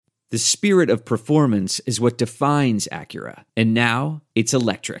The spirit of performance is what defines Acura. And now, it's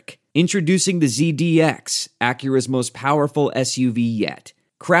electric. Introducing the ZDX, Acura's most powerful SUV yet.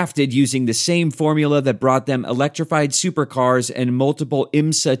 Crafted using the same formula that brought them electrified supercars and multiple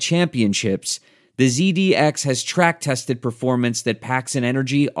IMSA championships, the ZDX has track-tested performance that packs an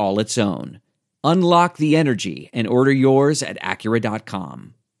energy all its own. Unlock the energy and order yours at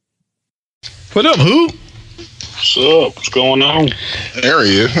Acura.com. What up, Hoop? What's up? What's going on? There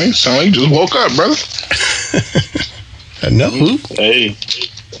he is. Hey, sound like you just woke up, brother. I know, Hoop. Hey,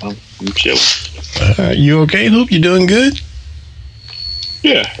 I'm chilling. You okay, Hoop? You doing good?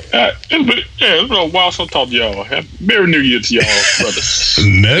 Yeah. It's been a while since I talked to y'all. Merry New Year to y'all, brothers.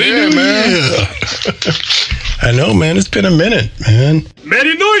 Merry New Year. I know, man. It's been a minute, man.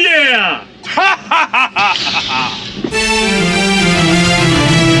 Merry New Year! Ha ha ha ha ha!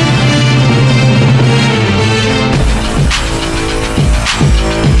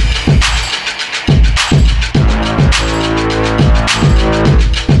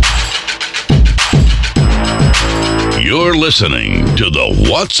 You're listening to the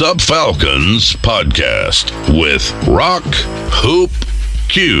What's Up Falcons podcast with Rock, Hoop,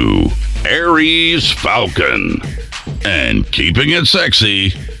 Q, Aries Falcon, and keeping it sexy,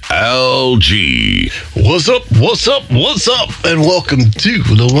 LG. What's up, what's up, what's up, and welcome to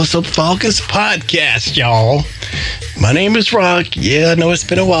the What's Up Falcons podcast, y'all. My name is Rock. Yeah, I know it's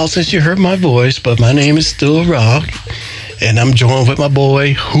been a while since you heard my voice, but my name is still Rock, and I'm joined with my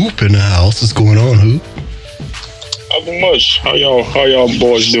boy Hoop in the house. What's going on, Hoop? Nothing much. How y'all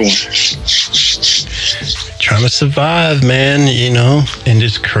boys doing? Trying to survive, man, you know, in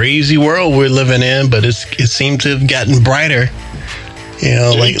this crazy world we're living in, but it seems to have gotten brighter, you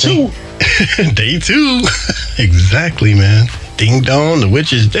know, Day two. Day two. Exactly, man. Ding dong, the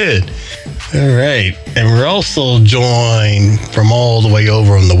witch is dead. All right. And we're also joined from all the way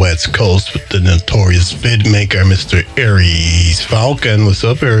over on the West Coast with the notorious vid maker, Mr. Aries Falcon. What's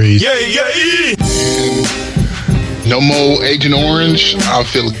up, Aries? Yeah. No more Agent Orange. I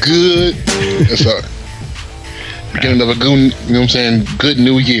feel good. It's a beginning of a good, you know what I'm saying, good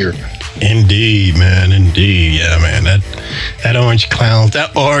new year. Indeed, man. Indeed. Yeah, man. That orange clown,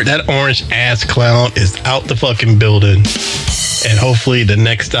 that orange ass clown is out the fucking building. And hopefully the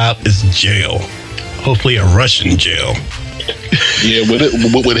next stop is jail. Hopefully a Russian jail. Yeah, with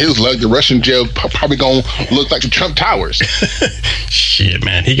his luck, the Russian jail probably gonna look like the Trump Towers. Shit,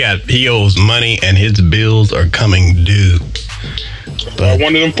 man. He owes money and his bills are coming due. I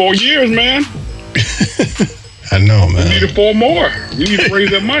wanted them 4 years, man. I know, man. You needed 4 more. You need to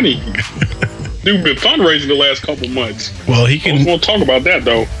raise that money. Dude been fundraising the last couple months. Well, he can. We'll talk about that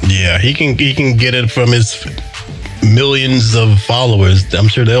though. Yeah, he can get it from his millions of followers. I'm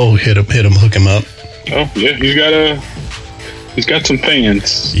sure they'll hook him up. Oh yeah, he's got some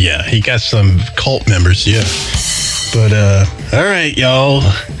fans. Yeah, he got some cult members, yeah. But, all right, y'all.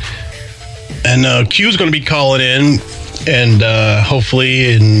 And Q's going to be calling in, and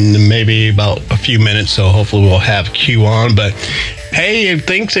hopefully in maybe about a few minutes, so hopefully we'll have Q on. But, hey,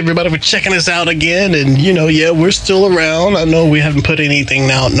 thanks, everybody, for checking us out again. And, you know, yeah, we're still around. I know we haven't put anything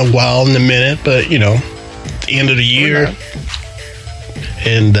out in a while, in a minute, but, you know, at the end of the year.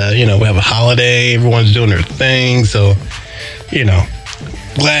 And, you know, we have a holiday. Everyone's doing their thing, so... You know,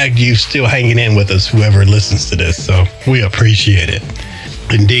 glad you still hanging in with us, whoever listens to this. So we appreciate it.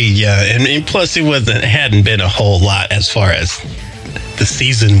 Indeed, yeah. And plus, it hadn't been a whole lot as far as the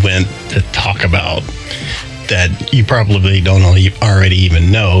season went to talk about that you probably don't already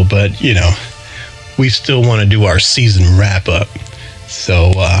even know. But, you know, we still want to do our season wrap up.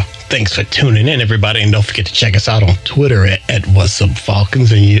 So thanks for tuning in, everybody. And don't forget to check us out on Twitter at What's Up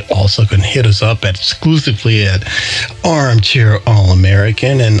Falcons. And you also can hit us up exclusively at Armchair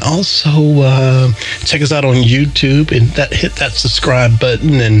All-American. And also check us out on YouTube and hit that subscribe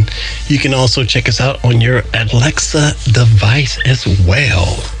button. And you can also check us out on your Alexa device as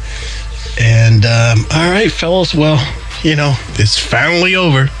well. And all right, fellas. Well, you know, it's finally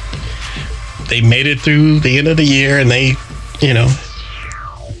over. They made it through the end of the year, and they, you know,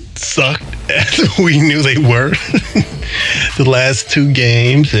 sucked as we knew they were the last 2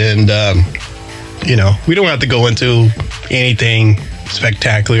 games. And you know, we don't have to go into anything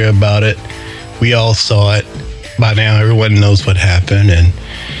spectacular about it. We all saw it by now. Everyone knows what happened, and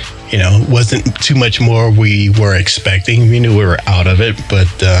you know, it wasn't too much more we were expecting. We knew we were out of it,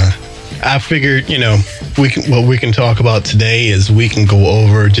 but I figured, you know, what we can talk about today is we can go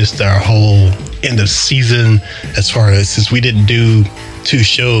over just our whole end of season, as far as, since we didn't do 2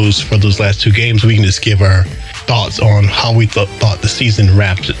 shows for those last 2 games, we can just give our thoughts on how we thought the season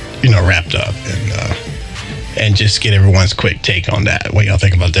wrapped up. And and just get everyone's quick take on that. What y'all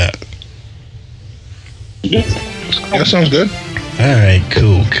think about that? Yeah. That sounds good. All right,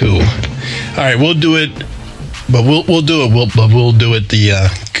 cool. All right, we'll do it, but we'll do it. We'll do it the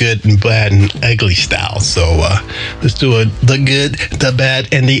good and bad and ugly style. So let's do it the good, the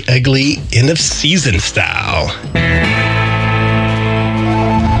bad, and the ugly end of season style.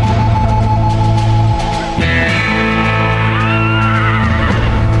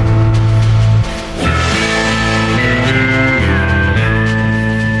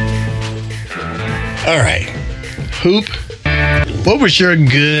 All right, Hoop, what was your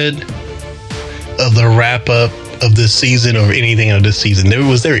good of the wrap up of this season or anything of this season?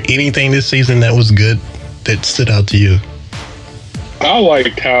 Was there anything this season that was good that stood out to you? I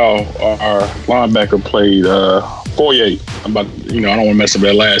liked how our linebacker played Foye. I don't want to mess up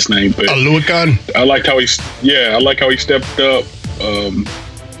that last name, but Aluakan. I liked how he stepped up.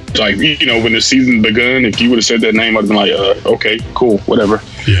 When the season begun, if you would have said that name, I'd have been like, okay, cool, whatever.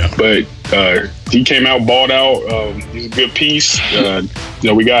 Yeah. But he came out, balled out. He's a good piece.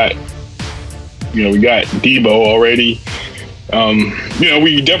 We got Debo already.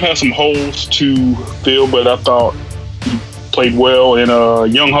 We definitely have some holes to fill, but I thought he played well. And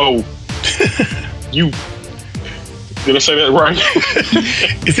Young Ho, did I say that right?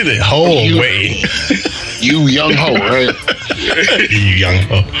 Is it a whole way? You Young Ho, right? You Young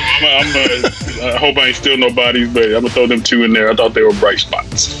Ho. I hope I ain't steal nobody's, but I'm gonna throw them two in there. I thought they were bright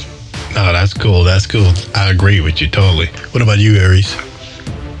spots. Oh, that's cool. I agree with you totally. What about you, Aries?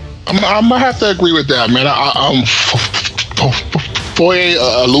 I'm gonna have to agree with that, man. Foye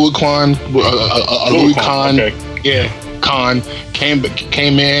Aluakan, okay. Yeah, Khan came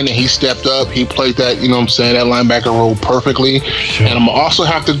in and he stepped up. He played that, that linebacker role perfectly. Sure. And I'm gonna also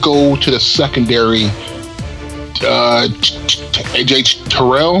have to go to the secondary. AJ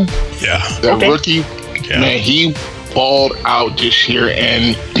Terrell, the rookie, man, he balled out this year,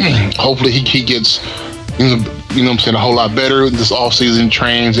 and hopefully he gets, a whole lot better this offseason,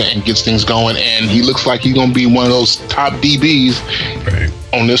 trains and gets things going, and he looks like he's gonna be one of those top DBs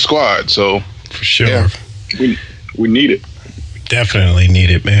on this squad. So for sure, we need it. Definitely need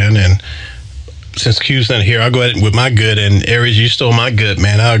it, man. And since Q's not here, I'll go ahead with my good. And Aries, you stole my good,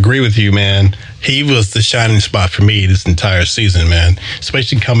 man. I agree with you, man. He was the shining spot for me this entire season, man.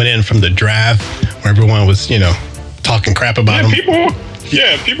 Especially coming in from the draft where everyone was, talking crap about him.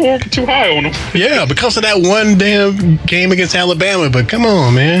 People were too high on him. Yeah, because of that one damn game against Alabama. But come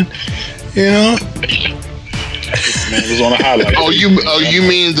on, man. Man, it was on a highlight. You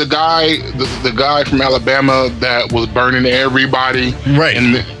mean the guy from Alabama that was burning everybody, right?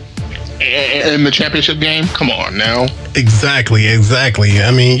 In the championship game? Come on now. Exactly.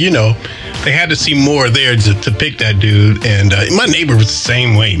 I mean, they had to see more there to pick that dude. And my neighbor was the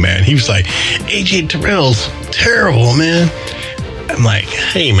same way, man. He was like, AJ Terrell's terrible, man. I'm like,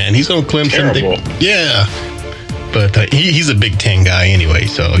 hey, man, he's on Clemson. Yeah. But he's a Big Ten guy anyway,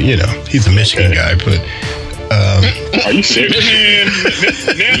 so, he's a Michigan guy. But are you serious?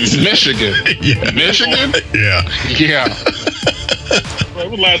 Michigan. Yeah. Michigan? Yeah. When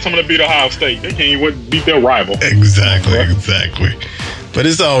was the last time they beat Ohio State? They can't even beat their rival. Exactly. But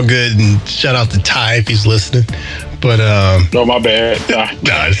it's all good, and shout out to Ty if he's listening. But no, my bad.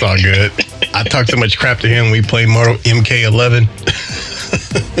 Nah, it's all good. I talked so much crap to him. We played Mortal MK11.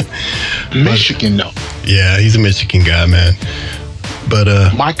 Michigan, though. Yeah, he's a Michigan guy, man.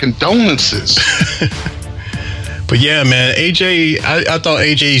 But my condolences. But yeah, man, AJ, I thought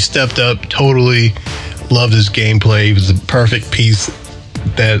AJ stepped up totally. Loved his gameplay. He was a perfect piece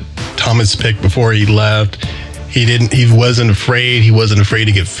that Thomas picked before he left. He wasn't afraid. He wasn't afraid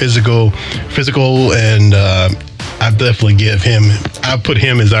to get physical, and I definitely I put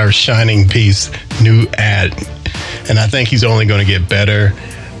him as our shining piece, new ad, and I think he's only going to get better.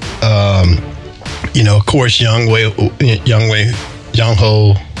 Of course, Young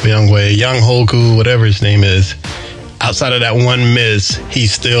Hoku, whatever his name is. Outside of that one miss,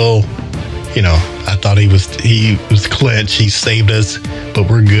 he's still, I thought he was clutch. He saved us, but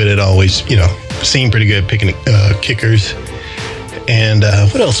we're good at always, seem pretty good picking kickers. And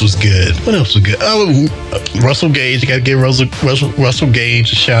what else was good? Oh, Russell Gage. You got to give Russell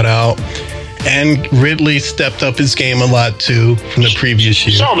Gage a shout out. And Ridley stepped up his game a lot too from the previous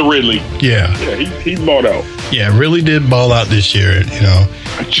year. Shout out to Ridley. Yeah, he balled out. Yeah, really did ball out this year.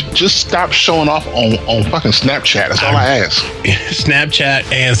 Just stop showing off on fucking Snapchat. That's all I ask.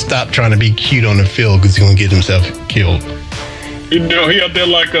 Snapchat, and stop trying to be cute on the field because he's gonna get himself killed. You know, he out there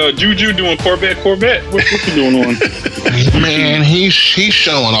like Juju doing Corvette. What's he doing on? Man, he's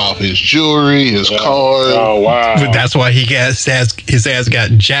showing off his jewelry, his cars. Oh, wow. But that's why his ass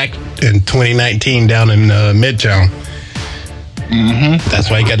got jacked in 2019 down in Midtown. Mm-hmm. That's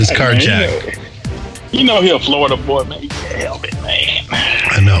why he got his car jacked. You know he a Florida boy, man. He's a helmet, man.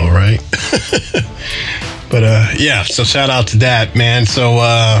 I know, right? But yeah, so shout out to that, man. So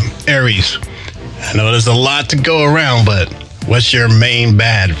Aries, I know there's a lot to go around, but what's your main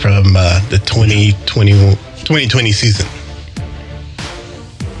bad from the 2020 season?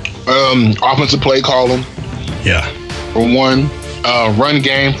 Offensive play calling. Yeah. For 1, run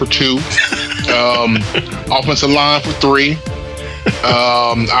game for 2, offensive line for 3,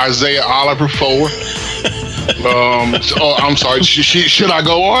 Isaiah Oliver 4. I'm sorry. Should I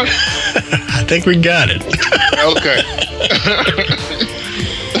go on? I think we got it. Okay.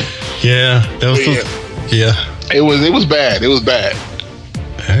 Yeah, that was yeah. It was bad. It was bad.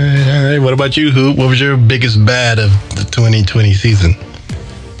 All right. What about you, Hoop? What was your biggest bad of the 2020 season?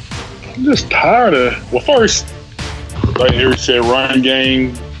 I'm just tired of. Well, first, like Eric said, run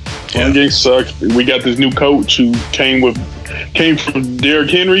game. Run game sucks. We got this new coach who came from Derrick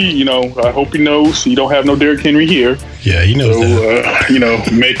Henry. You know, I hope he knows he don't have no Derrick Henry here. Yeah, he knows that. You know,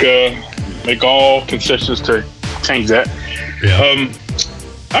 make all concessions to change that. Yeah.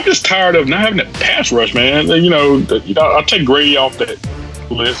 I'm just tired of not having that pass rush, man. You know, I'll take Grady off that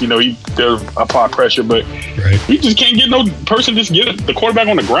list. You know, he does apply pressure, but we just can't get no person just get the quarterback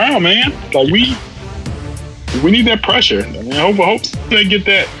on the ground, man. Like we need that pressure. I mean, I hope they get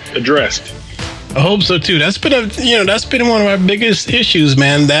that addressed. I hope so too. That's been one of our biggest issues,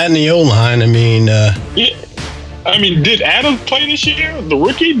 man. That and the O-line. I mean, yeah. I mean, did Adams play this year? The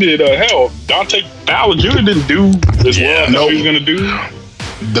rookie did. Dante Fowler Jr. didn't do as well. I know he was going to do.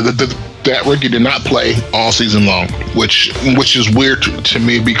 That rookie did not play all season long, which is weird to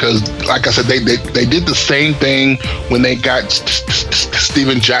me because, like I said, they did the same thing when they got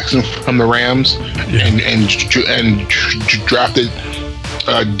Steven Jackson from the Rams and drafted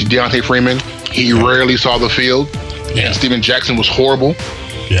Deontay Freeman. He rarely saw the field. Yeah. And Steven Jackson was horrible.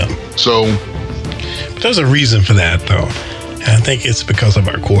 Yeah. So, but there's a reason for that, though. And I think it's because of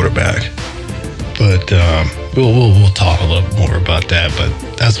our quarterback. But we'll talk a little more about that.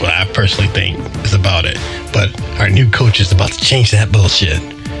 But that's what I personally think is about it. But our new coach is about to change that bullshit.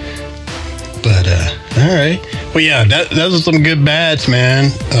 But all right. Well, yeah, those are some good bads,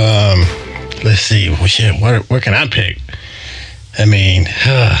 man. Let's see. Well, shit. Where can I pick? I mean,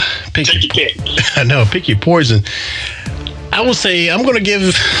 pick your poison. I will say I'm going to give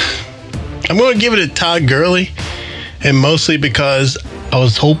it to Todd Gurley, and mostly because I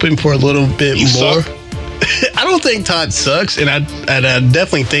was hoping for a little bit more. I don't think Todd sucks, and I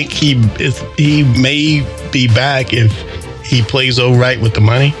definitely think he may be back if he plays all right with the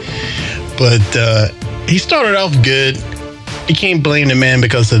money. But he started off good. You can't blame the man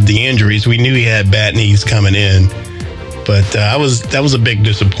because of the injuries. We knew he had bad knees coming in. But that was a big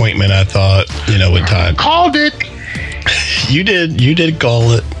disappointment, I thought, with Todd. Called it. You did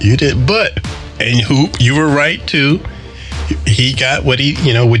call it. You did. But, and Hoop, you were right, too. He got what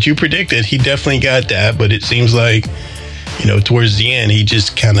you predicted. He definitely got that. But it seems like, towards the end, he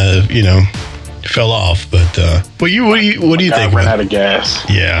just kind of, fell off. But, what do you think? Ran out of gas.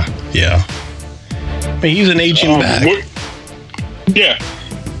 Yeah. I mean, he's an aging back. Yeah.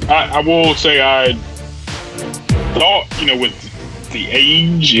 I will say I thought, with the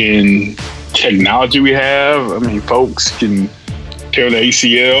age and technology we have, I mean, folks can tear the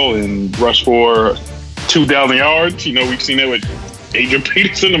ACL and rush for 2,000 yards. We've seen that with Adrian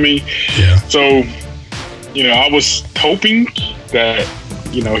Peterson. I mean, so, I was hoping that,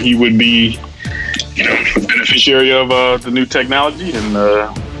 he would be, a beneficiary of the new technology and,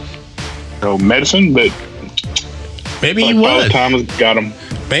 medicine, but maybe he was. Time has got him.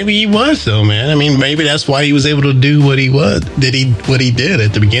 Maybe he was, though, man. I mean, maybe that's why he was able to do what he did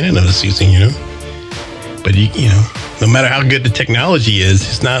at the beginning of the season, But no matter how good the technology is,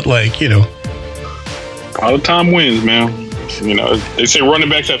 it's not like all the time wins, man. They say running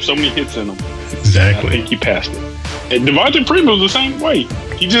backs have so many hits in them. Exactly. I think he passed it. And Devontae Freeman was the same way.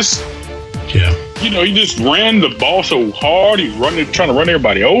 He just, he just ran the ball so hard. He's trying to run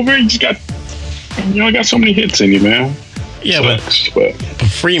everybody over. He just got, got so many hits in you, man. Yeah, but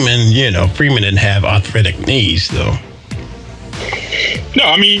Freeman, Freeman didn't have arthritic knees, though. No,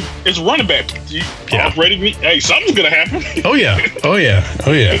 I mean, it's running back. Arthritic knee. Hey, something's going to happen. Oh, yeah.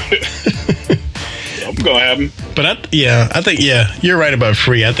 Something's going to happen. But I think you're right about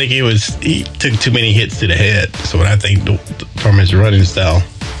Free. I think he took too many hits to the head. So what I think from his running style.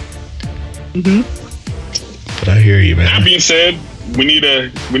 Mm-hmm. But I hear you, man. That being said, we need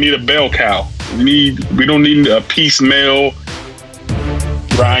a bell cow. We don't need a piecemeal.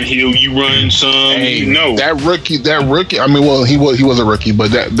 Ryan Hill, you run some. Hey, no, that rookie. I mean, well, he was a rookie,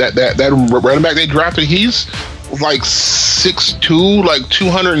 but that running back they drafted, he's like 6'2", like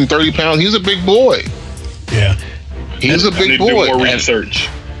 230 pounds. He's a big boy. Yeah, he's a big boy. Do more research.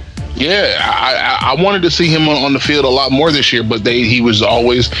 Yeah, I wanted to see him on the field a lot more this year, but he was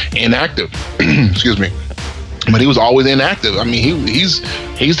always inactive. Excuse me. But he was always inactive. I mean, he's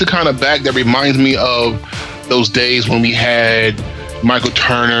the kind of back that reminds me of those days when we had Michael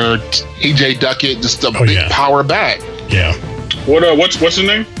Turner, EJ Duckett, just a big power back. Yeah. What's his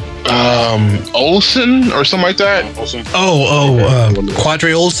name? Olsen or something like that. Olsen.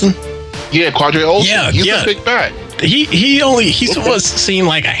 Quadre Olsen. Yeah, Quadre Olsen. Yeah, he's a big back. He was seen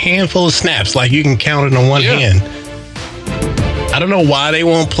like a handful of snaps, like you can count it on one hand. I don't know why they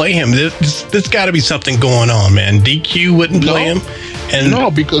won't play him. There's got to be something going on, man. DQ wouldn't play him, and no,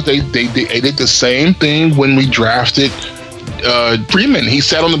 because they did the same thing when we drafted Freeman. He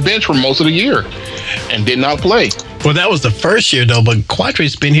sat on the bench for most of the year and did not play. Well, that was the first year though. But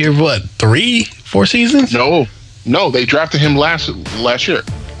Quadre's been here 3-4 seasons? No, they drafted him last year.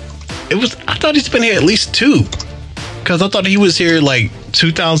 I thought he's been here at least 2, because I thought he was here like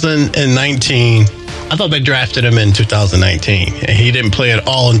 2019. I thought they drafted him in 2019, and he didn't play at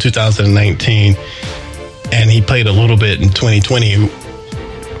all in 2019, and he played a little bit in 2020.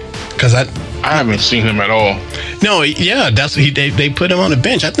 Because I haven't seen him at all. No, yeah, that's they put him on the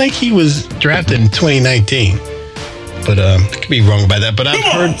bench. I think he was drafted in 2019, but I could be wrong about that. But I've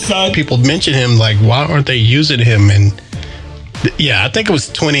heard people mention him, like, why aren't they using him? And yeah, I think it was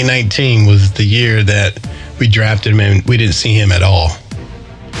 2019 was the year that we drafted him, and we didn't see him at all.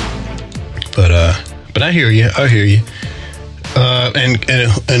 But I hear you. And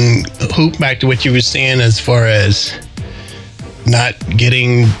Hoop, back to what you were saying as far as not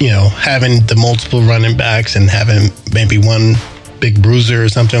getting, having the multiple running backs and having maybe one big bruiser or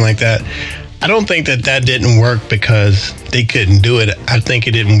something like that. I don't think that didn't work because they couldn't do it. I think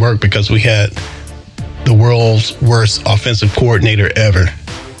it didn't work because we had the world's worst offensive coordinator ever.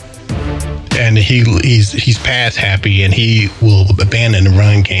 And he's pass happy, and he will abandon the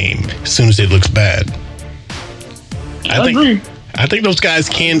run game as soon as it looks bad. I agree. I think those guys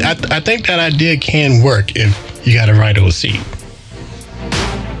can. I think that idea can work if you got a right OC.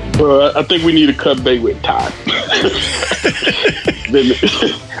 Well, I think we need to cut bait with Todd.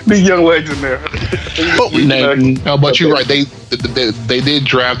 These young legs in there. But you're right. They did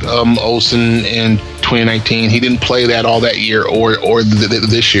draft Olsen in 2019. He didn't play all that year or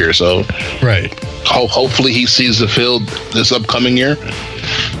this year. So right. Hopefully he sees the field this upcoming year.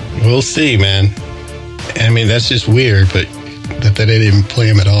 We'll see, man. I mean, that's just weird, but that they didn't play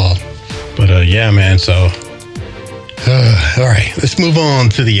him at all. But yeah, man. So all right, let's move on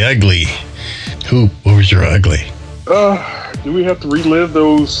to the ugly. Hoop, what was your ugly? Do we have to relive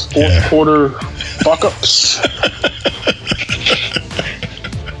those fourth quarter fuck-ups?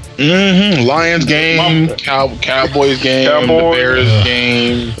 Lions game, Cowboys game, the Bears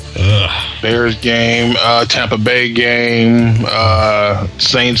game, Bears game, Tampa Bay game,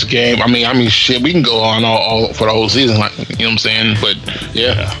 Saints game. I mean, shit. We can go on all for the whole season, like, you know what I'm saying? But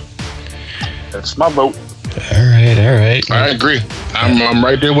yeah, that's my vote. All right. I agree. I'm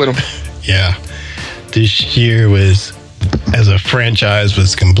right there with him. Yeah, this year was, as a franchise,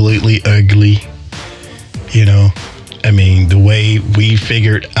 was completely ugly. I mean, the way we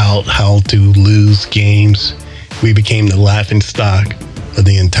figured out how to lose games, we became the laughing stock of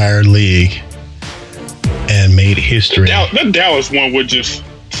the entire league and made history. That Dallas one was just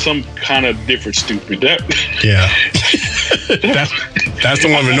some kind of different stupid. Yeah. That's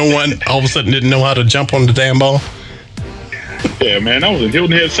the one where no one all of a sudden didn't know how to jump on the damn ball. Yeah, man. I was in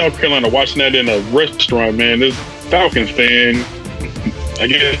Hilton Head, South Carolina, watching that in a restaurant, man. This Falcons fan, I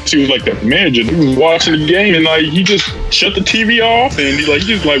guess he was like the manager. He was watching the game, and like he just shut the TV off, and he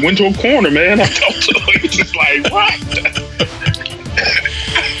just went to a corner, man. I talked to him. He was just like, what?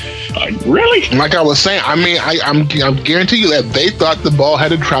 Like, really? Like I was saying, I mean, I'm guarantee you that they thought the ball had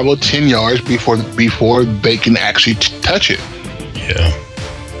to travel 10 yards before they can actually touch it.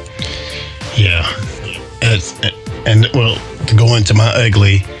 Yeah. And well, to go into my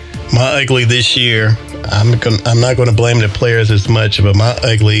ugly this year, I'm not going to blame the players as much, but my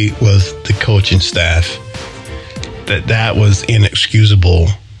ugly was the coaching staff. That was inexcusable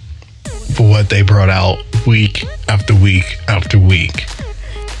for what they brought out week after week after week,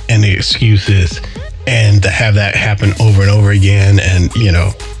 and the excuses, and to have that happen over and over again, and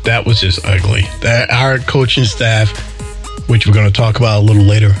that was just ugly. That our coaching staff which we're going to talk about a little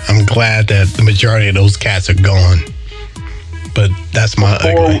later. I'm glad that the majority of those cats are gone. But that's my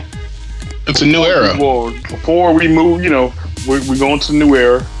ugly. It's a new era. Well, before we move, we're going to the new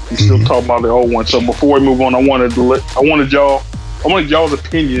era. We still talking about the old one. So before we move on, I wanted y'all's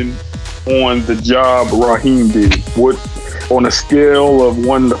opinion on the job Raheem did. What, on a scale of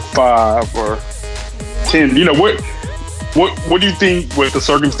 1 to 5 or 10, what do you think with the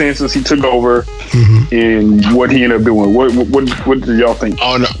circumstances he took over and what he ended up doing? What do y'all think?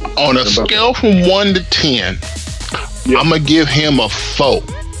 On a scale from 1 to 10, I'm gonna give him a 4.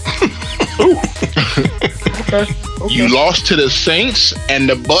 Okay. You lost to the Saints and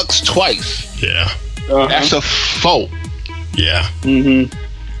the Bucks twice. Yeah. That's a 4. Yeah.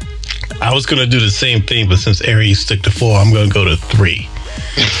 I was going to do the same thing, but since Aries stuck to 4, I'm going to go to 3.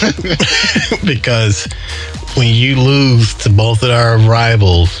 Because when you lose to both of our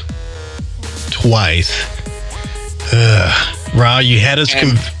rivals twice, Ron, you had us...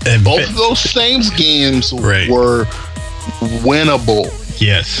 both of those Saints games were winnable.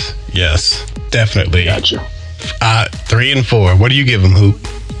 Yes, definitely. Gotcha. 3 and 4. What do you give them, Hoop?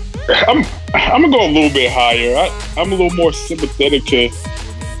 I'm gonna go a little bit higher. I'm a little more sympathetic to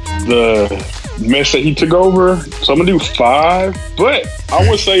the mess that he took over, so I'm gonna do 5. But I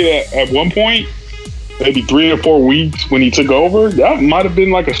would say that at one point, maybe 3 or 4 weeks when he took over, that might have been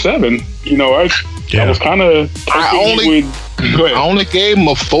like a 7. I was kind of. I only gave him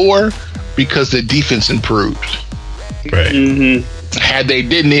a 4 because the defense improved. Right. Had they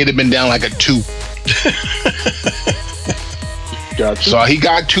didn't, it'd have been down like a 2. Gotcha. So he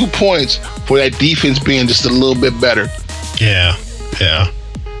got 2 points for that defense being just a little bit better. Yeah.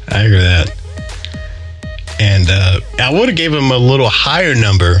 I hear that. And I would have gave him a little higher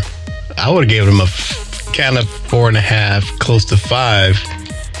number. I would have given him a kind of 4.5, close to 5,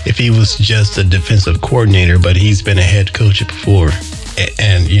 if he was just a defensive coordinator. But he's been a head coach before.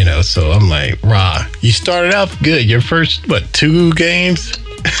 And so I'm like, Ra, you started out good. Your first, 2 games?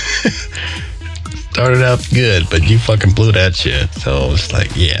 Started out good, but you fucking blew that shit. So it's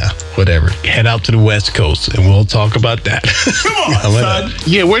like, yeah, whatever. Head out to the West Coast, and we'll talk about that. Come on, son.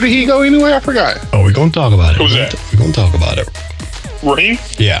 Yeah, where did he go anyway? I forgot. Oh, we're going to talk about it. Who's that? We're going to talk about it. Raheem?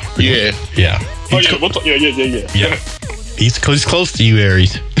 Yeah. Yeah. Yeah. He's close to you,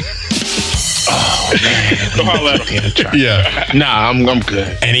 Aries. Oh, man. Go holler at him. Yeah. Nah, I'm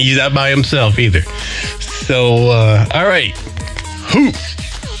good. And he's not by himself either. So, all right. Hoop.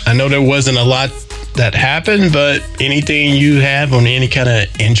 I know there wasn't a lot that happened, but anything you have on any kind of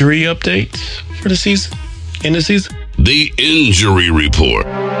injury updates for the season? In the season? The injury report.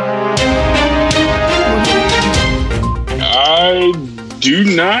 I do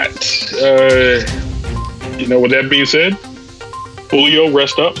not. With that being said, Julio,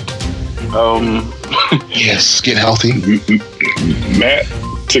 rest up. Yes, get healthy. Matt,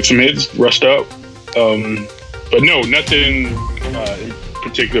 took some hits, rest up. But no, nothing in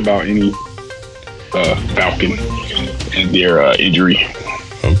particular about any Falcon and their injury.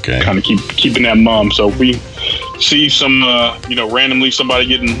 Okay. Kind of keeping that mum. So if we see some, randomly somebody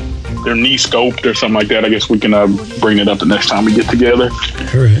getting their knee scoped or something like that, I guess we can bring it up the next time we get together.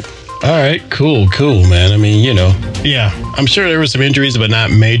 All right. Cool, man. I mean, yeah, I'm sure there were some injuries, but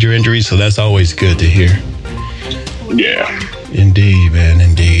not major injuries, so that's always good to hear. Yeah. Indeed, man.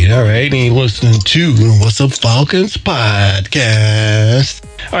 Indeed. All right. And you're listening to What's Up Falcons podcast.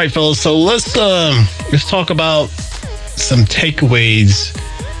 All right, fellas. So let's talk about some takeaways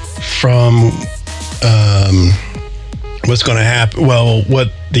from what's going to happen. Well,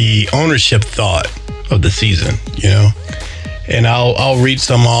 what the ownership thought of the season, and I'll read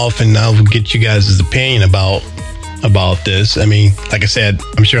some off and I'll get you guys' opinion about this. I mean, like I said,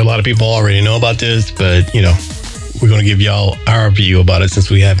 I'm sure a lot of people already know about this, but we're going to give y'all our view about it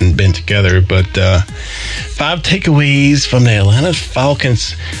since we haven't been together. But 5 takeaways from the Atlanta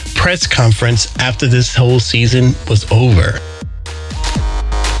Falcons press conference after this whole season was over.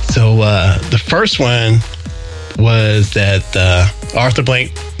 So the first one was that Arthur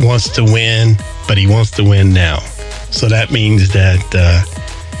Blank wants to win, but he wants to win now. So that means that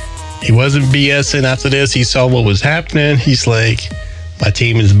he wasn't BSing after this. He saw what was happening. He's like, my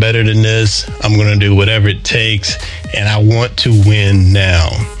team is better than this. I'm going to do whatever it takes, and I want to win now.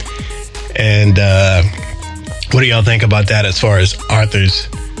 And what do y'all think about that as far as Arthur's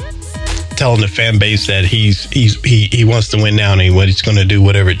telling the fan base that he wants to win now and he's going to do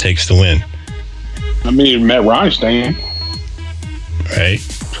whatever it takes to win? I mean, Matt Ryan, right?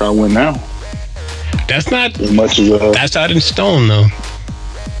 Try to win now. That's not as much as that's not in stone, though.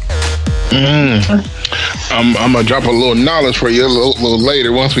 I'm gonna drop a little knowledge for you a little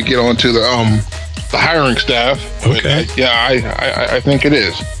later once we get on to the the hiring staff. Okay. I think it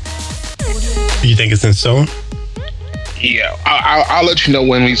is. You think it's in stone? Yeah, I'll let you know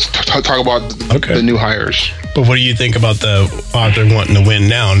when we talk about the new hires. But what do you think about the Arthur wanting to win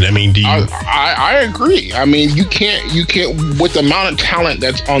now? I mean, do you? I agree. I mean, you can't with the amount of talent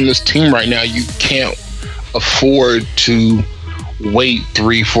that's on this team right now, you can't afford to wait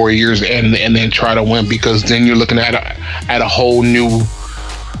 3-4 years and then try to win, because then you're looking at a whole new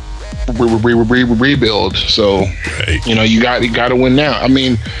rebuild. So right. You got to win now. I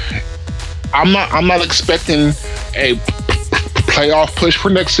mean, I'm not expecting a playoff push for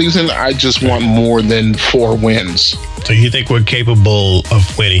next season. I just want more than 4 wins. So you think we're capable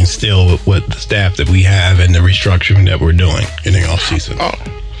of winning still with the staff that we have and the restructuring that we're doing in the offseason?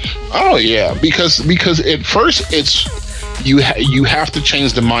 Oh yeah, because at first it's you have to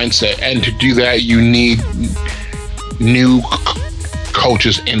change the mindset, and to do that you need new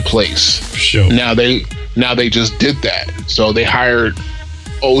coaches in place. Sure. Now they just did that. So they hired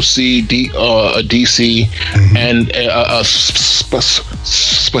OC, a DC, and a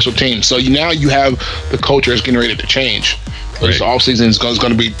special team. So now you have the culture is getting ready to change. Right. This offseason is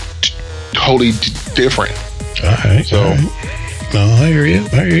going to be totally different. All right. So, no, I hear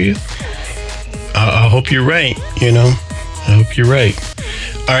you. I hope you're right. I hope you're right.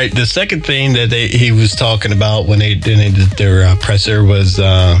 All right. The second thing that he was talking about when they did their presser was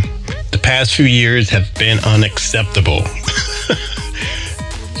the past few years have been unacceptable.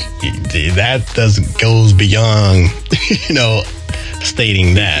 That goes beyond,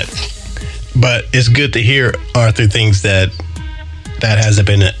 stating that. But it's good to hear Arthur thinks that hasn't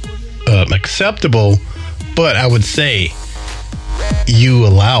been acceptable. But I would say you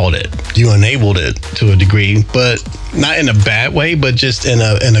allowed it, you enabled it to a degree, but not in a bad way, but just in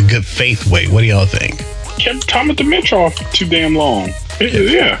a good faith way. What do y'all think? Kept Thomas Dimitroff too damn long.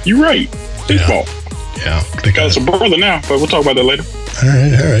 Yeah, you're right. His fault. Yeah, because it's a brother now, but we'll talk about that later. All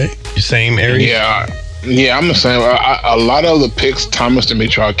right. You same area? Yeah, I'm the same. A lot of the picks Thomas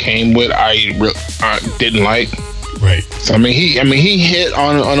Dimitroff came with, I didn't like. Right. So I mean, he hit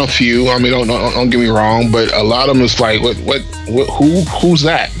on a few. I mean, don't get me wrong, but a lot of them is like, who's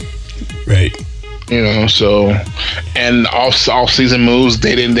that? Right. So, and off season moves,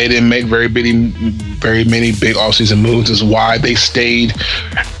 they didn't make very many big off season moves. Is why they stayed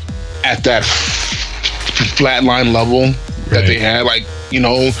at that flatline level that they had,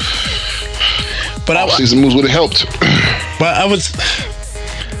 but off-season moves would have helped. But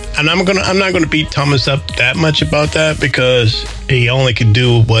I'm not gonna beat Thomas up that much about that, because he only could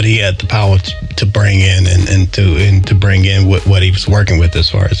do what he had the power to bring in and to bring in what he was working with as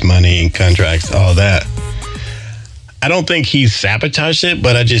far as money and contracts, all that. I don't think he sabotaged it,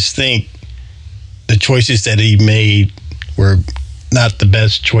 but I just think the choices that he made were not the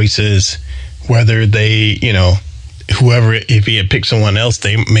best choices. Whether they, whoever, if he had picked someone else,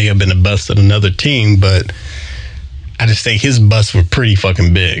 they may have been a bust at another team, but I just think his busts were pretty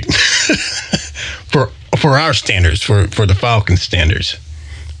fucking big for our standards, for the Falcons standards.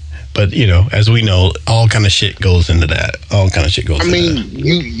 But as we know, all kind of shit goes into that.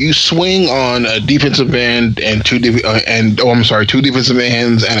 You swing on a defensive end and two defensive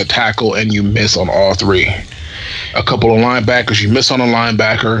ends and a tackle, and you miss on all three. A couple of linebackers, you miss on a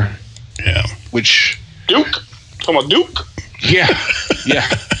linebacker. Yeah. Which Duke? Talking about Duke? Yeah.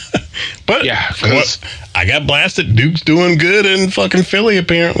 But I got blasted. Duke's doing good in fucking Philly,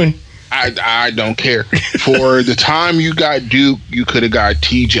 apparently. I don't care. For the time you got Duke, you could have got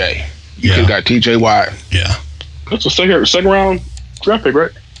TJ. You could have got TJ Watt. Yeah. That's a second round draft pick,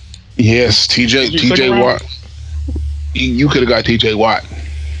 right? Yes, TJ Watt. You could have got TJ Watt.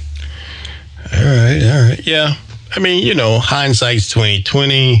 All right. Yeah. I mean, hindsight's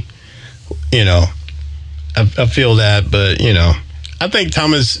 2020. I feel that, but I think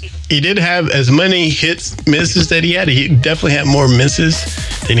Thomas, he did have as many misses that he had. He definitely had more misses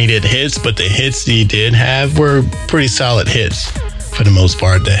than he did hits, but the hits he did have were pretty solid hits for the most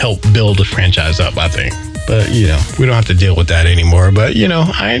part that helped build the franchise up, I think. But we don't have to deal with that anymore. But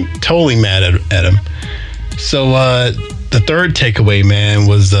I ain't totally mad at him. So the third takeaway, man,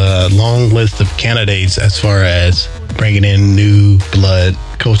 was a long list of candidates as far as bringing in new blood,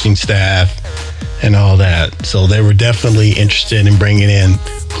 coaching staff, and all that. So they were definitely interested in bringing in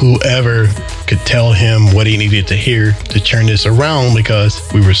whoever could tell him what he needed to hear to turn this around, because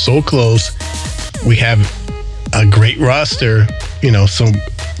we were so close. We have a great roster, some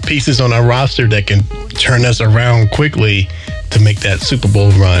pieces on our roster that can turn us around quickly to make that Super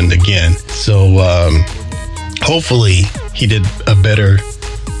Bowl run again. So hopefully he did a better,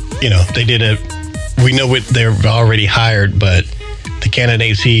 we know what they're already hired, but the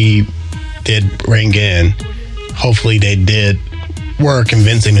candidates he did bring in, hopefully they were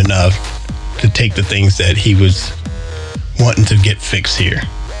convincing enough to take the things that he was wanting to get fixed here.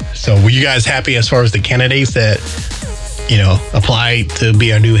 So were you guys happy as far as the candidates that, applied to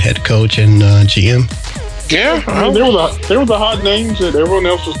be our new head coach and GM? Yeah, I mean, there were the hot names that everyone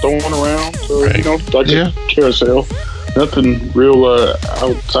else was throwing around. So, like a carousel. Nothing real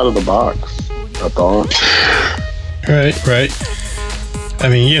outside of the box, I thought. Right. I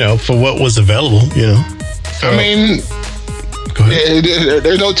mean, for what was available, So, I mean,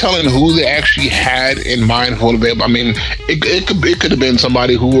 there's no telling who they actually had in mind for available. I mean, it could have been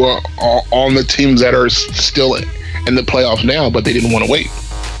somebody who are on the teams that are still in the playoffs now, but they didn't want to wait.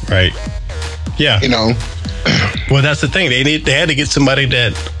 Right. Yeah. Well, that's the thing. They had to get somebody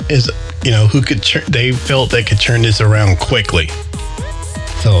that is, who could. They felt they could turn this around quickly.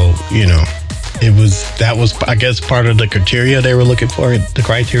 So, that was I guess part of the criteria they were looking for. The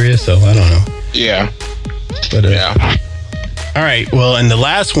criteria. So I don't know. Yeah. But all right. Well, and the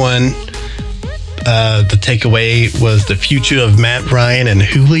last one, the takeaway was the future of Matt Ryan and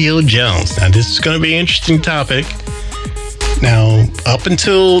Julio Jones. Now, this is going to be an interesting topic. Now, up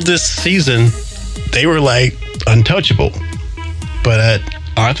until this season, they were like untouchable. But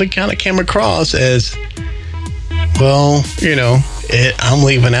Arthur kind of came across as, well, I'm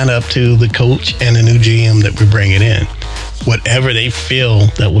leaving that up to the coach and the new GM that we're bringing in. Whatever they feel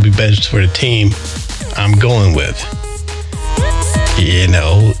that will be best for the team, I'm going with. And,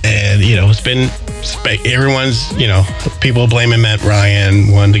 it's been everyone's, people blaming Matt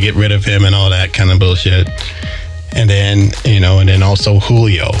Ryan, wanting to get rid of him and all that kind of bullshit. And then, and then also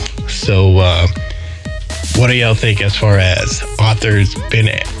Julio. So, what do y'all think as far as Arthur's been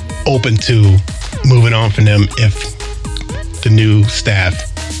open to moving on from them if the new staff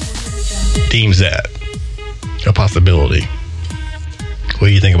deems that a possibility? What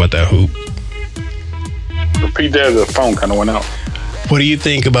do you think about that, Hoop? Repeat that, the phone kind of went out. What do you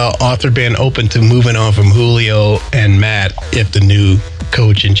think about Arthur being open to moving on from Julio and Matt if the new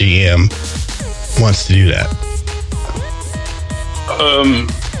coach and GM wants to do that?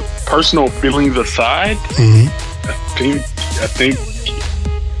 Personal feelings aside, I think,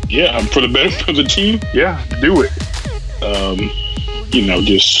 yeah, for the benefit of the team, yeah, do it.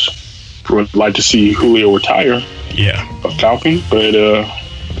 Just would like to see Julio retire. Yeah, a Falcon, but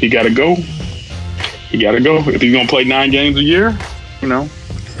he got to go. He got to go if he's gonna play 9 games a year.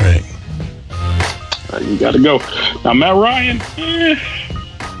 Right. You got to go. Now Matt Ryan,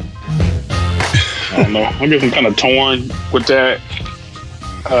 I don't know. I guess I'm kind of torn with that.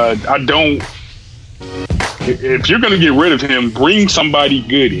 I don't. If you're going to get rid of him, bring somebody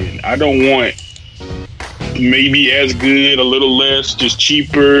good in. I don't want maybe as good, a little less, just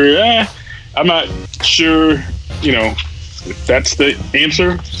cheaper. I'm not sure, if that's the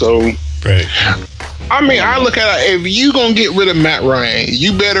answer. So, right. I mean, I look at it, if you going to get rid of Matt Ryan,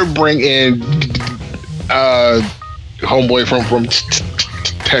 you better bring in homeboy from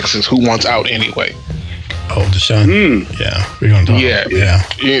Texas who wants out anyway. Oh, Deshaun. Yeah, we're gonna talk. Yeah.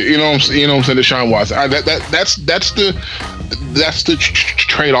 You know what I'm saying? Deshaun Watson. That's the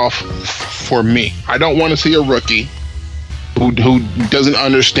trade-off for me. I don't want to see a rookie who doesn't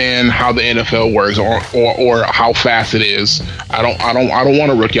understand how the NFL works or how fast it is. I don't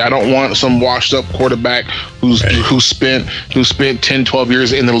want a rookie. I don't want some washed-up quarterback who spent 10, 12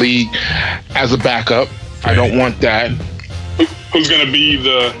 years in the league as a backup. Right. I don't want that. Who's going to be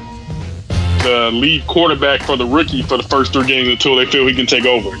the lead quarterback for the rookie for the first 3 games until they feel he can take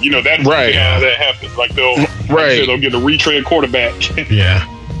over? That's right. How that happens. Like they'll get a retread quarterback. Yeah.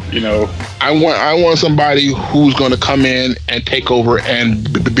 I want somebody who's going to come in and take over and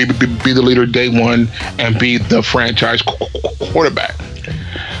be the leader day one and be the franchise quarterback.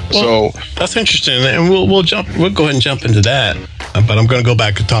 Well, so that's interesting, and we'll go ahead and jump into that. But I'm going to go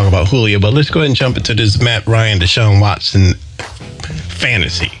back and talk about Julio. But let's go ahead and jump into this Matt Ryan, Deshaun Watson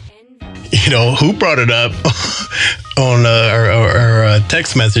fantasy. Who brought it up on our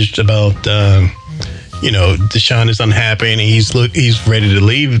text message about Deshaun is unhappy and he's ready to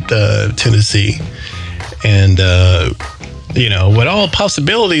leave Tennessee, and with all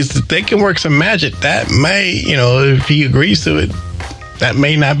possibilities, they can work some magic. That may, if he agrees to it, that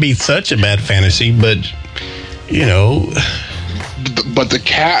may not be such a bad fantasy, but But the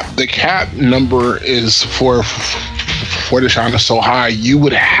cap number is for Deshaun is so high, you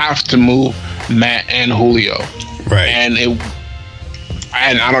would have to move Matt and Julio, right?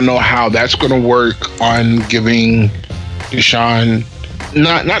 And I don't know how that's going to work on giving Deshaun.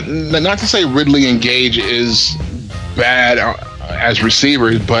 Not to say Ridley and Gage is bad as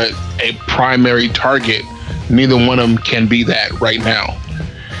receivers, but a primary target. Neither one of them can be that right now.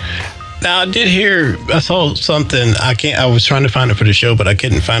 Now, I saw something. I was trying to find it for the show, but I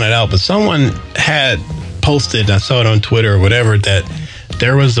couldn't find it out. But someone had posted, I saw it on Twitter or whatever, that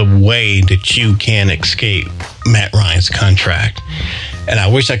there was a way that you can escape Matt Ryan's contract. And I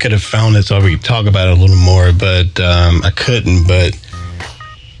wish I could have found it so we could talk about it a little more, but I couldn't. But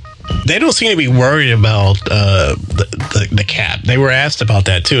they don't seem to be worried about the cap. They were asked about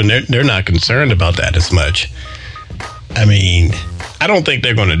that too, and they're not concerned about that as much. I mean, I don't think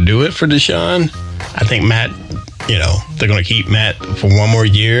they're going to do it for Deshaun. I think Matt, they're going to keep Matt for one more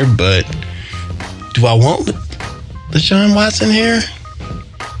year. But do I want Deshaun Watson here?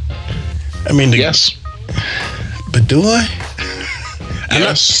 I mean, yes. But do I?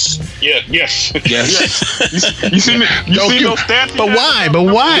 Yes. Yes. You see those stats? But why?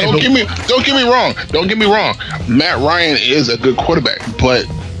 Don't get me wrong. Don't get me wrong. Matt Ryan is a good quarterback, but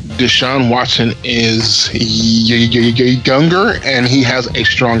Deshaun Watson is younger and he has a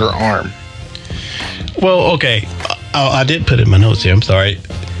stronger arm. Well, okay. I did put it in my notes here. I'm sorry.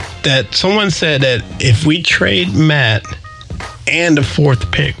 That someone said that if we trade Matt and the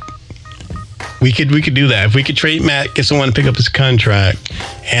fourth pick, we could do that. If we could trade Matt, get someone to pick up his contract,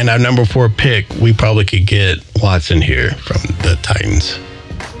 and our number 4 pick, we probably could get Watson here from the Titans.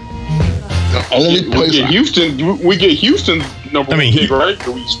 The only place we get Houston's number 1 pick, right?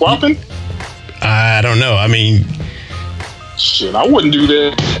 Are we swapping? I don't know. I mean, shit, I wouldn't do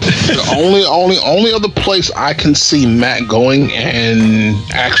that. The only other place I can see Matt going and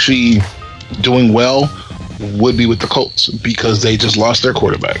actually doing well would be with the Colts, because they just lost their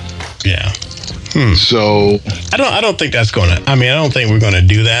quarterback. Yeah. So I don't think that's gonna. I mean, I don't think we're gonna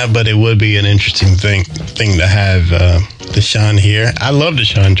do that, but it would be an interesting thing to have Deshaun here. I love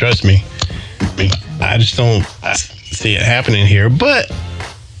Deshaun, trust me. I just don't see it happening here. But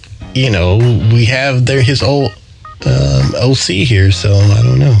we have his old OC here, so I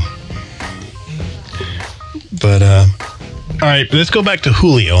don't know. But all right, let's go back to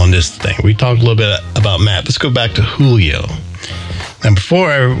Julio on this thing. We talked a little bit about Matt. Let's go back to Julio. And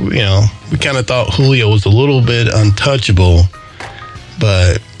before, we kind of thought Julio was a little bit untouchable,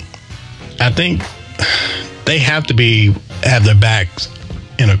 but I think they have to have their backs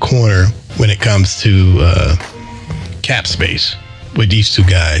in a corner when it comes to cap space with these two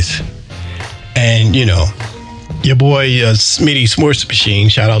guys. And, your boy Smitty Sports Machine,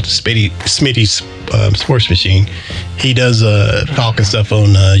 shout out to Smitty's Sports Machine. He does Falcon stuff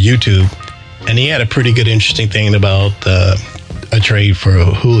on YouTube, and he had a pretty good, interesting thing about a trade for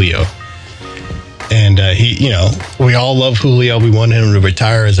Julio. And we all love Julio. We want him to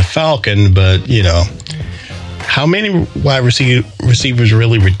retire as a Falcon, but how many wide receivers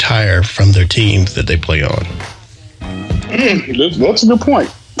really retire from their teams that they play on? That's a good point.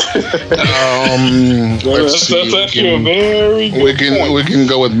 That's actually a very good point. We can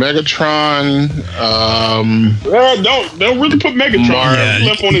go with Megatron. Don't really put Megatron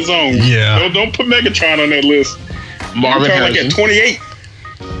left on his own. Yeah. Don't put Megatron on that list. Marvin Harrison. Like at 28.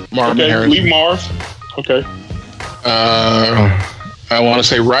 Marvin Harrison. Leave Marv. Okay. I want to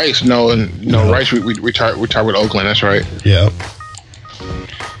say Rice. No. Rice. We retired with Oakland. That's right. Yeah.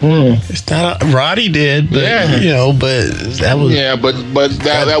 It's not Roddy did, but but that was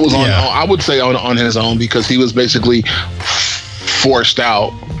that was on. I would say on his own, because he was basically forced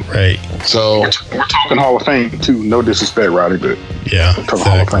out. Right. So we're talking Hall of Fame too. No disrespect, Roddy, but yeah, we're talking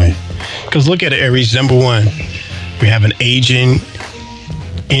Hall of Fame. Because look at it, Aries. Number 1, we have an aging,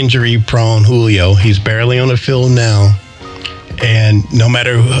 injury-prone Julio. He's barely on the field now, and no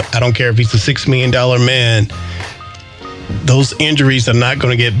matter, I don't care if he's a $6 million man. Those injuries are not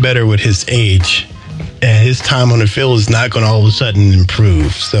going to get better with his age, and his time on the field is not going to all of a sudden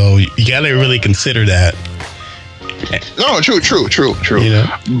improve. So you got to really consider that. No, true.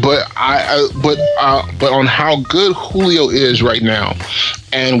 But on how good Julio is right now,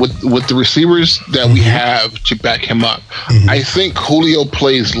 and with the receivers that we have to back him up, I think Julio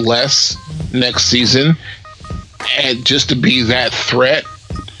plays less next season, and just to be that threat.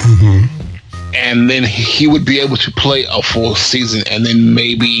 And then he would be able to play a full season, and then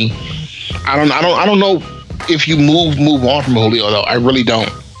maybe I don't know if you move on from Julio though. I really don't.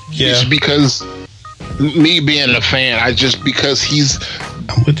 Yeah. It's because me being a fan, because he's.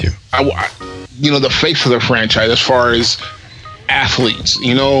 I'm with you. The face of the franchise as far as athletes.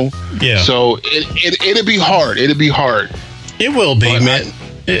 Yeah. So it'd be hard. It'd be hard. It will be, man.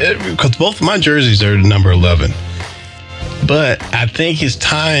 Because both of my jerseys are number 11. But I think his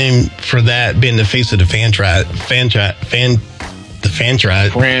time for that, being the face of the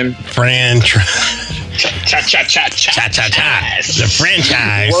The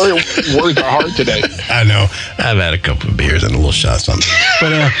franchise. Words are hard today. I know. I've had a couple of beers and a little shot something.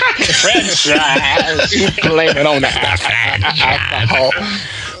 But franchise. Blame it on the alcohol.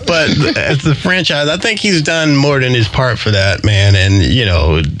 But as the franchise, I think he's done more than his part for that, man. And, you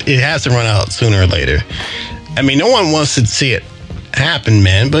know, it has to run out sooner or later. I mean, no one wants to see it happen,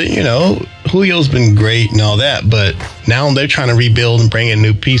 man. But, you know, Julio's been great and all that. But now they're trying to rebuild and bring in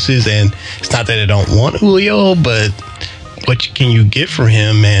new pieces. And it's not that they don't want Julio, but what can you get from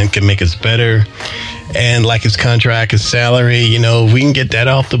him, man, can make us better. And like his contract, his salary, you know, we can get that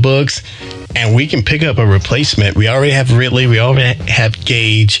off the books. And we can pick up a replacement. We already have Ridley. We already have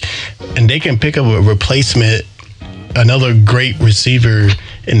Gage. And they can pick up a replacement, another great receiver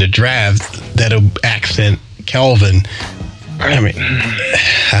in the draft that'll accent Calvin. I mean,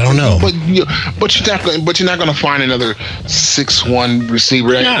 I don't know. But you're not going to find another 6'1"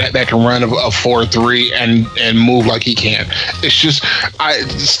 receiver that can run a 4.3 and move like he can. It's just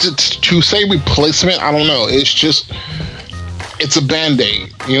to say replacement. I don't know. It's just. It's a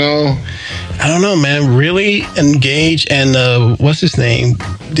Band-Aid, you know? I don't know, man. Really engaged and what's his name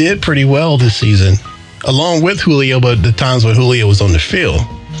did pretty well this season, along with Julio, but the times when Julio was on the field.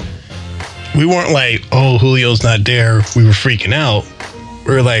 We weren't like, oh, Julio's not there. We were freaking out.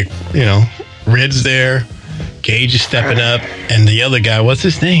 We were like, you know, Red's there, Gage is stepping up, and the other guy, what's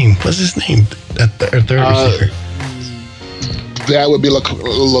his name? Our third receiver. That would be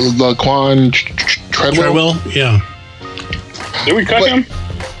Laquan Treadwell? Yeah. Did we cut him?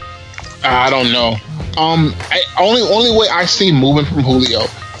 I don't know. Only way I see moving from Julio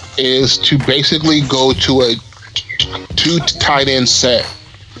is to basically go to a 2 tight end set,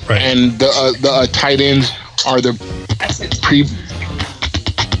 right? And the tight ends are the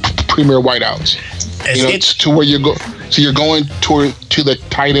premier wideouts. You know, to where you go. So you're going to the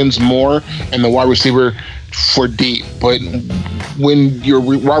tight ends more and the wide receiver for deep. But when your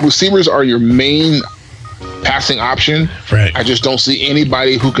wide receivers are your main passing option, right? I just don't see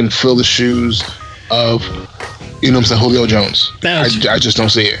anybody who can fill the shoes of, you know what I'm saying, Julio Jones. I just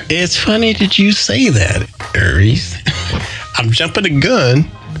don't see it. It's funny that you say that, Aries. I'm jumping the gun,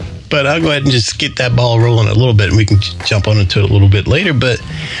 but I'll go ahead and just get that ball rolling a little bit and we can jump on into it a little bit later. But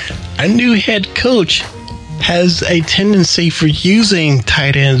a new head coach has a tendency for using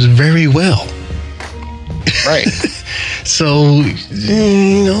tight ends very well. Right. So,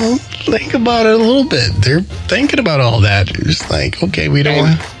 you know, think about it a little bit. They're thinking about all that. It's like, okay, we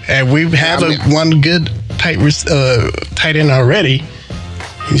don't, and we have one good tight end already.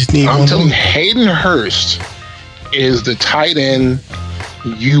 You just need I'm one telling you, more. Hayden Hurst is the tight end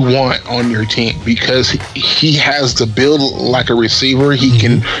you want on your team because he has the build like a receiver. He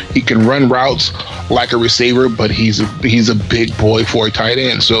can run routes like a receiver, but he's a big boy for a tight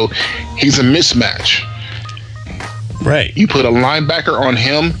end. So he's a mismatch. Right. You put a linebacker on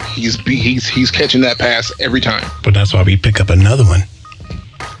him, he's catching that pass every time. But that's why we pick up another one.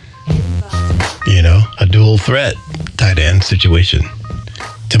 You know, a dual threat tight end situation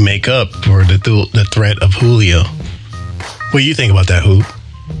to make up for the threat of Julio. What do you think about that, Hoop?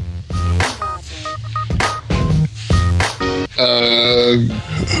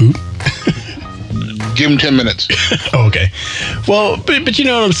 Hoop? Give him 10 minutes. Okay. Well, but you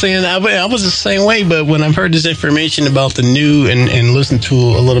know what I'm saying? I was the same way, but when I've heard this information about the new and listened to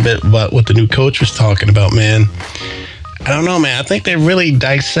a little bit about what the new coach was talking about, man, I don't know, man. I think they really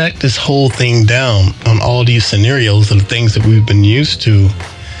dissect this whole thing down on all these scenarios and the things that we've been used to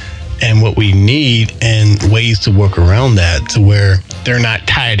and what we need and ways to work around that to where they're not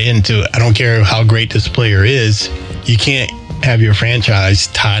tied into, I don't care how great this player is, you can't have your franchise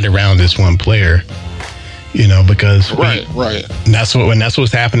tied around this one player. You know, because right. And that's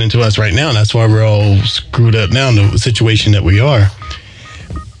what's happening to us right now. And that's why we're all screwed up now in the situation that we are.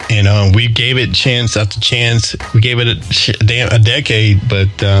 You know, we gave it chance after chance. We gave it a decade, but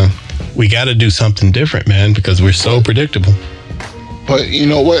we got to do something different, man, because we're so predictable. But you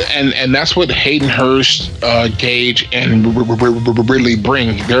know what? And that's what Hayden Hurst, Gage, and Ridley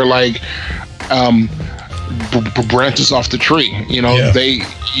bring. They're like branches off the tree. You know,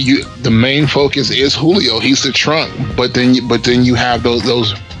 the main focus is Julio. He's the trunk, but then you have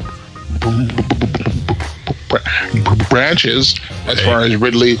those branches as far as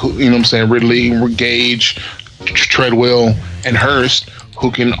Ridley. You know what I'm saying? Ridley, Gage, Treadwell, and Hurst,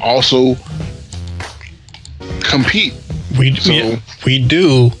 who can also compete. We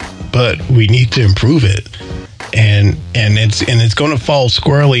do, but we need to improve it, and it's going to fall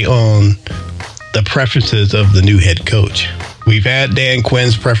squarely on the preferences of the new head coach. We've had Dan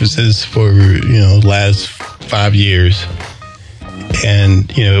Quinn's preferences for the last 5 years,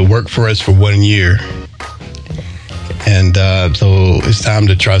 and it worked for us for 1 year, And so it's time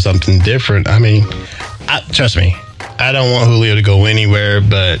to try something different. I mean, trust me, I don't want Julio to go anywhere,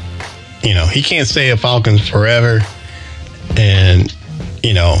 but, you know, he can't stay a Falcons forever. And,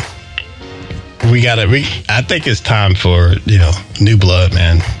 you know, I think it's time for, you know, new blood,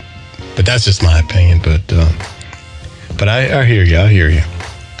 man. But that's just my opinion. But I hear you. I hear you.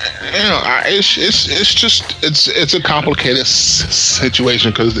 You know, it's a complicated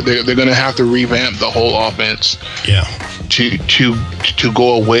situation because they're going to have to revamp the whole offense. Yeah. To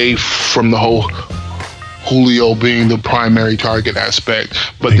go away from the whole Julio being the primary target aspect,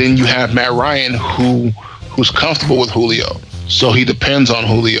 but then you have Matt Ryan who's comfortable with Julio, so he depends on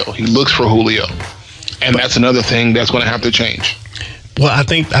Julio. He looks for Julio, and that's another thing that's going to have to change. Well, I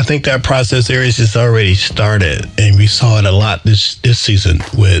think that process there is just already started, and we saw it a lot this season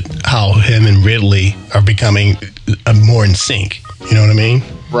with how him and Ridley are becoming more in sync. You know what I mean?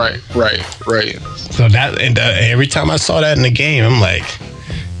 Right. So that and every time I saw that in the game, I'm like,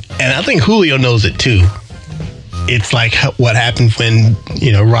 and I think Julio knows it too. It's like what happened when,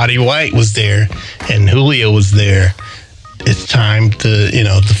 you know, Roddy White was there and Julio was there. It's time to, you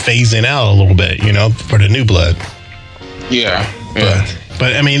know, to phase in out a little bit, you know, for the new blood. Yeah.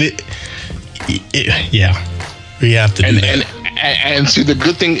 But I mean, yeah, we have to do that. And see, the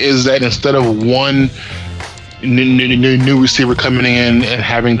good thing is that instead of one new receiver coming in and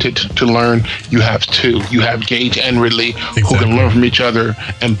having to learn, you have two. You have Gage and Ridley who can learn from each other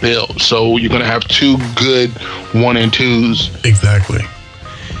and build. So you're going to have two good 1 and 2s. Exactly.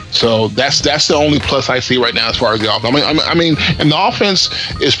 So that's the only plus I see right now as far as the offense. I mean, and the offense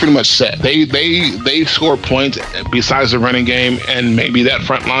is pretty much set. They score points besides the running game and maybe that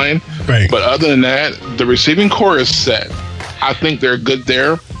front line. Right. But other than that, the receiving core is set. I think they're good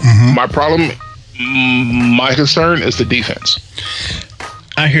there. Mm-hmm. My concern is the defense.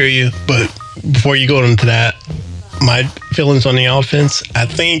 I hear you, but before you go into that, my feelings on the offense, I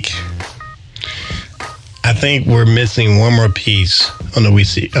think we're missing one more piece on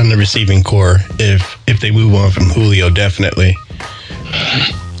the receiving core if they move on from Julio, definitely.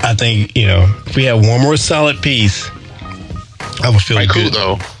 I think, you know, if we have one more solid piece, I would feel good. Who,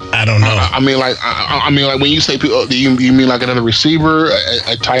 though? I don't know. I mean, when you say people, do you mean like another receiver,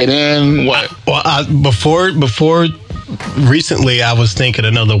 a tight end? What? Before recently, I was thinking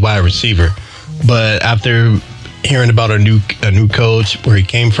another wide receiver, but after hearing about a new coach, where he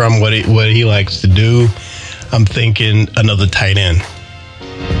came from, what he likes to do, I'm thinking another tight end.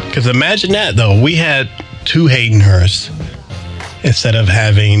 Because imagine that, though, we had 2 Hayden Hurst instead of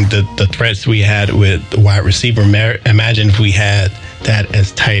having the threats we had with the wide receiver. Imagine if we had that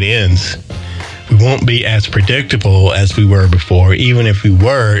as tight ends. We won't be as predictable as we were before. Even if we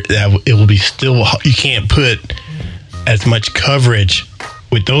were, it will be still, you can't put as much coverage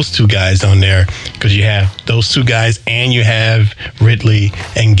with those 2 guys on there because you have those 2 guys and you have Ridley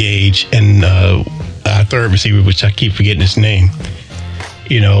and Gage and our third receiver, which I keep forgetting his name.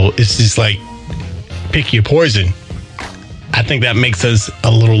 You know, it's just like pick your poison. I think that makes us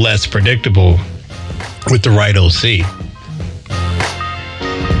a little less predictable with the right OC.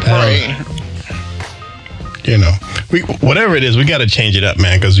 Right. You know, whatever it is, we got to change it up,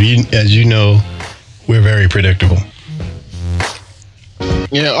 man, because as you know, we're very predictable.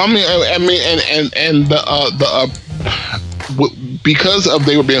 Yeah, I mean, and because of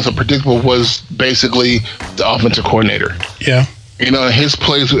they were being so predictable was basically the offensive coordinator. Yeah. You know, his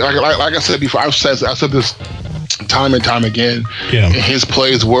plays, like I said before, I've said this time and time again. Yeah. His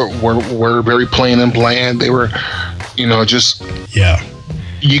plays were very plain and bland. They were, you know, just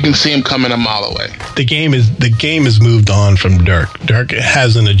you can see him coming a mile away. The game has moved on from Dirk. Dirk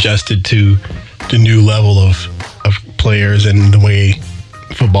hasn't adjusted to the new level of players and the way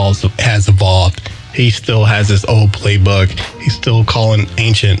football has evolved. He still has his old playbook. He's still calling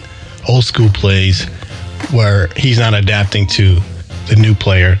ancient, old school plays where he's not adapting to the new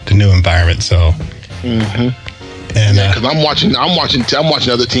player, the new environment. So, and because I'm watching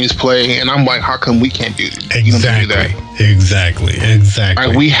other teams play, and I'm like, how come we can't do that? Exactly.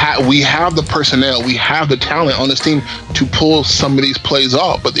 Right, we have the personnel, we have the talent on this team to pull some of these plays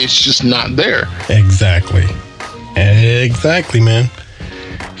off, but it's just not there. Exactly, man.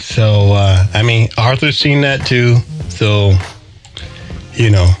 So, I mean, Arthur's seen that too. So, you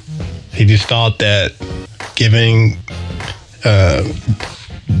know, he just thought that giving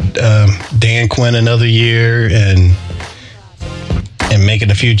Dan Quinn another year and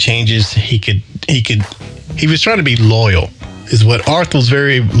making a few changes, he was trying to be loyal. Is what Arthur's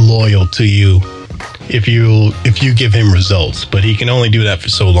very loyal to you if you give him results, but he can only do that for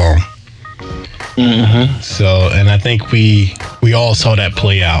so long. Mm-hmm. So, and I think we all saw that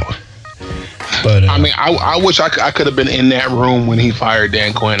play out. But I mean, I wish I could have been in that room when he fired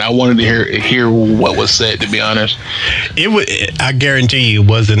Dan Quinn. I wanted to hear what was said. To be honest, I guarantee you, it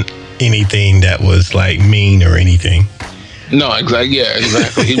wasn't anything that was like mean or anything. No, exactly. Yeah,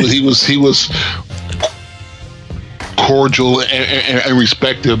 exactly. He was cordial and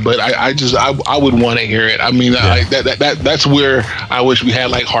respected, but I would want to hear it. I mean, that's where I wish we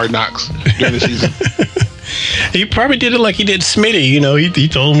had like Hard Knocks during the season. He probably did it like he did Smitty. You know, he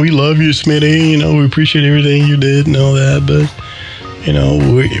told him, "We love you, Smitty. You know, we appreciate everything you did and all that, but you know,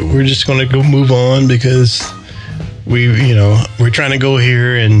 we're just gonna go move on because we're trying to go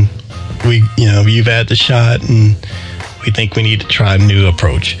here and you've had the shot and we think we need to try a new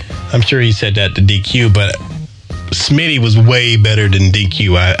approach." I'm sure he said that to DQ, but Smitty was way better than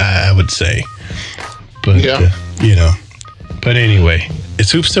DQ, I would say. But but anyway,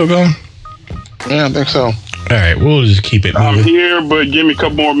 is Hoop still going? Yeah, I think so. All right, we'll just keep it moving. I'm here, but give me a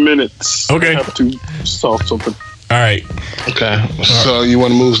couple more minutes. Okay. I have to solve something. All right. Okay. So you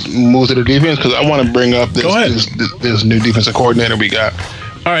want to move to the defense? Because I want to bring up this new defensive coordinator we got.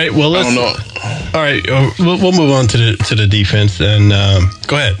 All right. Well, let's. I don't know. All right. We'll move on to the defense and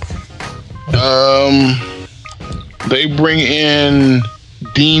go ahead. They bring in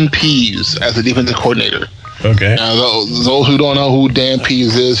Dean Pease as the defensive coordinator. Okay. Now, those who don't know who Dan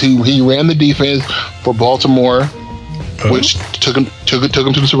Pease is, he ran the defense for Baltimore, which took him to the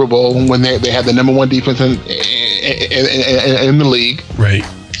Super Bowl when they had the number one defense in the league. Right.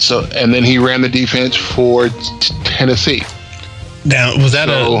 So, and then he ran the defense for Tennessee. Now, was that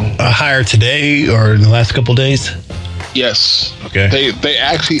a hire today or in the last couple of days? Yes. Okay. They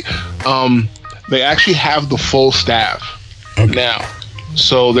actually have the full staff now.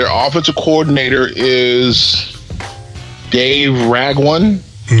 So their offensive coordinator is Dave Ragwan,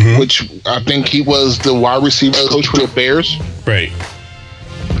 which I think he was the wide receiver coach for the Bears. Right.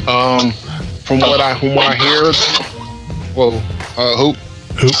 From what I hear, Hoop.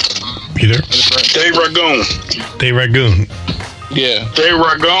 You there? Dave Ragone. Dave Ragone. Yeah. Dave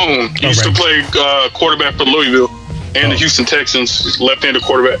Ragone used to play quarterback for Louisville and the Houston Texans. He's left-handed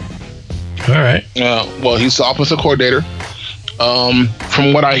quarterback. All right. Well, he's the offensive coordinator.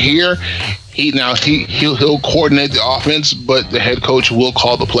 From what I hear, he'll coordinate the offense, but the head coach will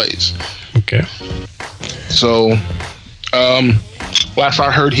call the plays. Okay. So, last I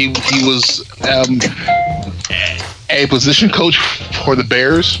heard, he was a position coach for the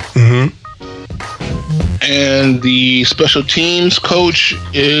Bears. Mm-hmm. And the special teams coach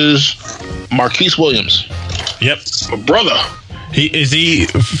is Marquise Williams. Yep. My brother. Is he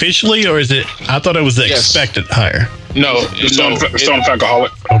officially, or is it? I thought it was the expected hire. No, it's on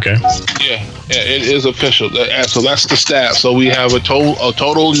Falcoholic. Okay. Yeah, it is official. So that's the staff. So we have a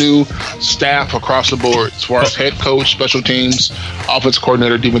total new staff across the board as far as head coach, special teams, offense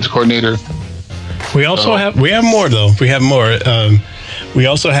coordinator, defense coordinator. We also have more though. We have more. We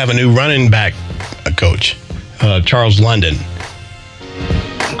also have a new running back coach, Charles London.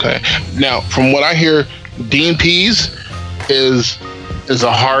 Okay. Now, from what I hear, Dean Pease is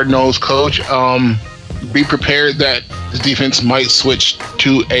a hard-nosed coach. Be prepared that the defense might switch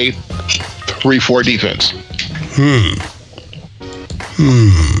to a 3-4 defense.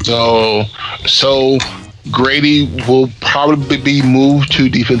 So Grady will probably be moved to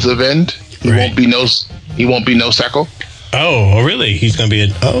defensive end. He won't be no Sacco. Oh, really? He's going to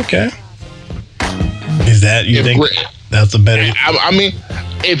be okay. Is that you think that's a better? I mean,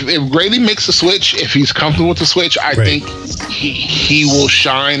 if Grady makes the switch, if he's comfortable with the switch, I think he will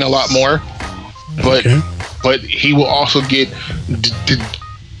shine a lot more. But he will also get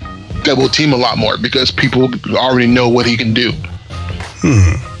double team a lot more because people already know what he can do.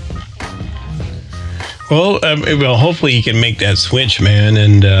 Well, hopefully he can make that switch, man,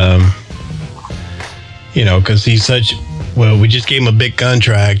 and because he's such. Well, we just gave him a big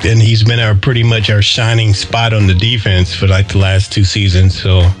contract, and he's been pretty much our shining spot on the defense for like the last 2 seasons.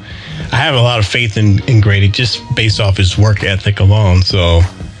 So I have a lot of faith in Grady just based off his work ethic alone. So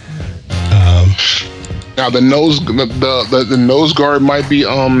now the nose guard might be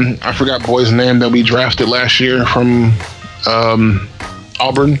I forgot boy's name that we drafted last year from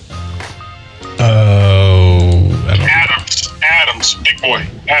Auburn. Adams, big boy,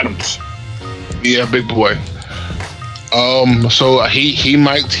 Adams. Yeah, big boy. So he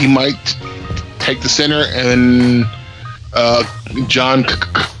might take the center, and John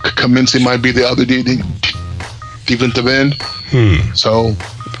Kaminsky might be the other defensive end. So,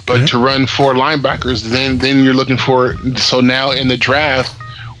 but to run 4 linebackers, then you're looking for. So now in the draft,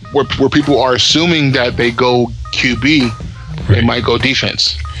 where people are assuming that they go QB, they might go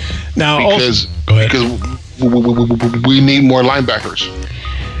defense. Now, because we need more linebackers.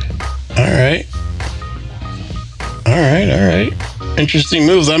 All right. Interesting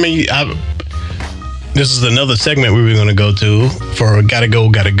moves. I mean, this is another segment we were going to go to for Gotta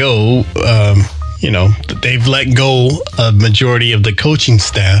Go. They've let go a majority of the coaching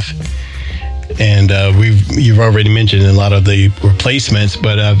staff. And you've already mentioned a lot of the replacements,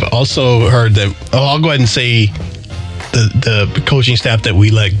 but I've also heard that. I'll go ahead and say the coaching staff that we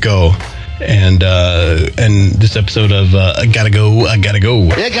let go. And this episode of I Gotta Go. Yeah, gotta go.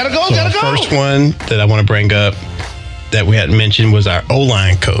 The first one that I want to bring up that we hadn't mentioned was our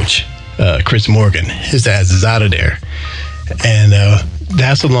O-line coach, Chris Morgan. His ass is out of there. And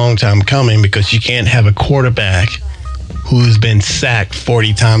that's a long time coming because you can't have a quarterback who's been sacked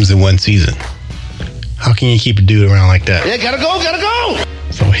 40 times in one season. How can you keep a dude around like that? Yeah, gotta go.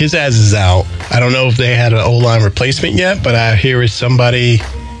 So his ass is out. I don't know if they had an O-line replacement yet, but I hear it's somebody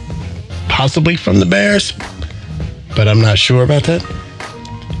possibly from the Bears, but I'm not sure about that.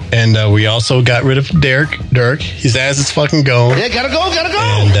 And we also got rid of Dirk. His ass is fucking gone. Yeah, gotta go.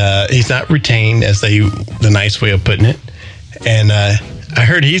 And he's not retained, as the nice way of putting it. And I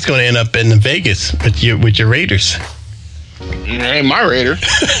heard he's going to end up in Vegas with your Raiders. Ain't my Raider.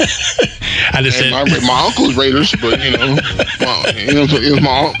 I just said my uncle's Raiders, but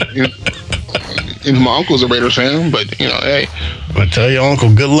my uncle's a Raiders fan. But hey, I tell your uncle,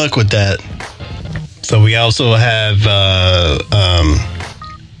 good luck with that. So we also have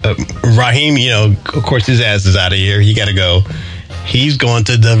Raheem. Of course, his ass is out of here. He got to go. He's going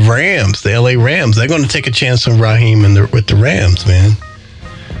to the Rams, the LA Rams. They're going to take a chance on Raheem with the Rams, man.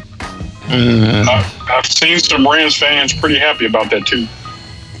 I've seen some Rams fans pretty happy about that too.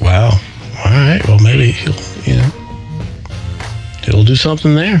 Wow. All right. Well, maybe he'll do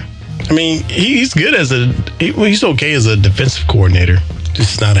something there. I mean, he's good he's okay as a defensive coordinator.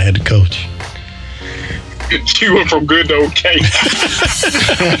 Just not a head coach. You went from good to okay.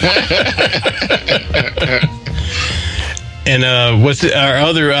 And what's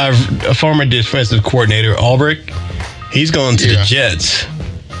our former defensive coordinator, Ulbrich? He's going to the Jets.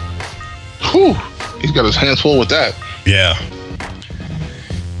 Whew. He's got his hands full with that. Yeah.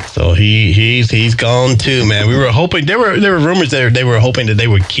 So he's gone too, man. We were hoping there were rumors that they were hoping that they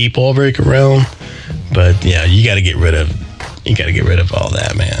would keep Ulbrich around, but yeah, you got to get rid of all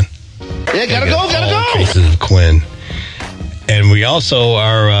that, man. Yeah, gotta go. Cases of Quinn, and we also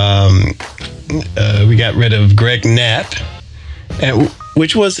we got rid of Greg Knapp, and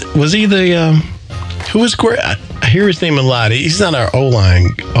which was he the who was I hear his name a lot. He's not our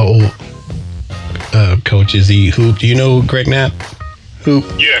O-line coach, is he? Who do you know? Greg Knapp? Who?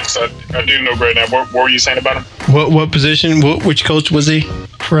 Yes, I do know Greg Knapp. What were you saying about him? What position? Which coach was he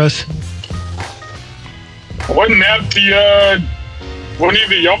for us? Wasn't that wasn't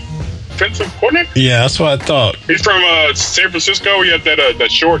he the offensive coordinator? Yeah, that's what I thought. He's from San Francisco. He had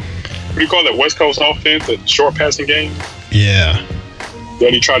that short, what do you call that, West Coast offense, that short passing game? Yeah.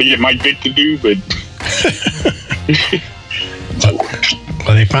 That he tried to get Mike Vick to do, but...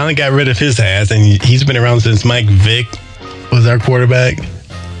 Well, they finally got rid of his ass, and he's been around since Mike Vick was our quarterback.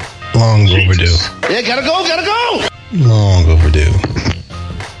 Long overdue. Yeah, gotta go. Long overdue.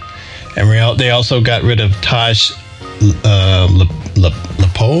 And they also got rid of Tosh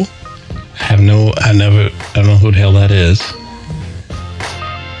Lepo. I don't know who the hell that is.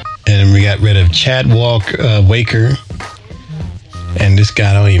 And we got rid of Chad Waker. And this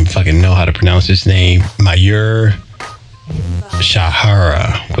guy, I don't even fucking know how to pronounce his name. Mayur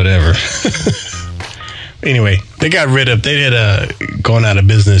Shahara, whatever. Anyway, they did going out of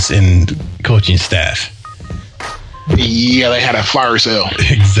business in coaching staff. Yeah, they had a fire sale.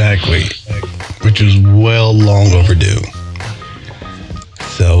 Exactly. Which was long overdue.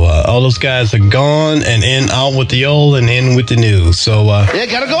 So all those guys are gone and out with the old and in with the new. So yeah,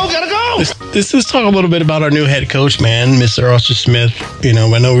 gotta go. Let's talk a little bit about our new head coach, man, Mr. Arthur Smith. I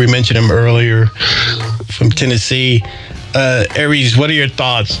know we mentioned him earlier from Tennessee. Aries, what are your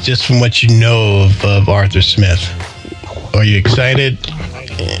thoughts just from what you know of Arthur Smith? Are you excited?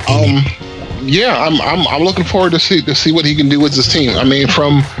 Yeah, I'm looking forward to see what he can do with this team. I mean,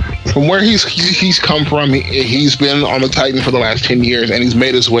 from where he's come from, he's been on the Titans for the last 10 years, and he's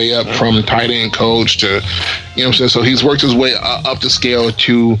made his way up from tight end coach to, so he's worked his way up the scale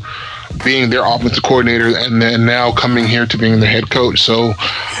to being their offensive coordinator, and then now coming here to being the head coach. So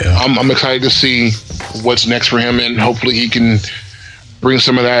yeah. I'm excited to see what's next for him, and hopefully he can bring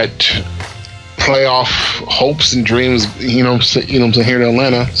some of that playoff hopes and dreams, here to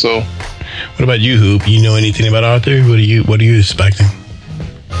Atlanta. So. What about you, Hoop? You know anything about Arthur? What are you expecting?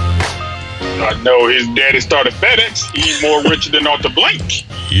 I know his daddy started FedEx. He's more rich than Arthur Blank.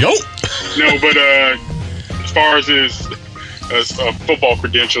 Yup. No, but as far as his football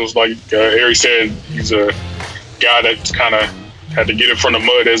credentials. Like Harry said, he's a guy that's kind of had to get it from the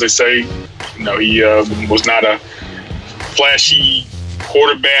mud, as they say. You know, he was not a flashy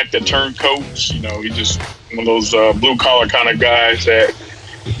quarterback that turned coach. You know, he just one of those blue collar kind of guys that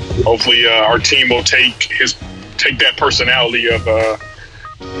hopefully our team will take that personality of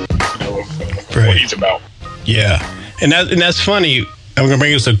what he's about. Yeah, and that's funny. I'm gonna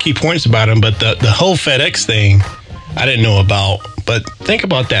bring you some key points about him, but the whole FedEx thing I didn't know about. But think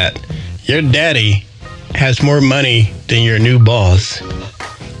about that. Your daddy has more money than your new boss.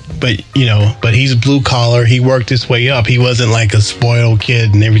 But he's blue collar. He worked his way up. He wasn't like a spoiled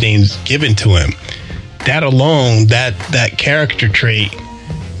kid and everything's given to him. That alone, that character trait,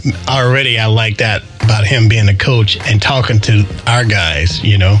 already I like that about him being a coach and talking to our guys,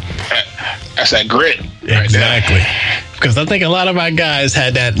 you know. That's that grit. Exactly. Right, because I think a lot of our guys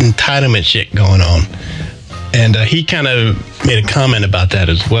had that entitlement shit going on. And he kind of made a comment about that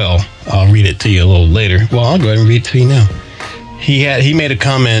as well. I'll read it to you a little later. Well, I'll go ahead and read it to you now. He made a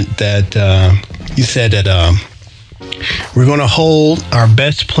comment that he said that we're going to hold our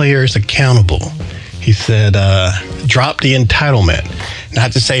best players accountable. He said, drop the entitlement.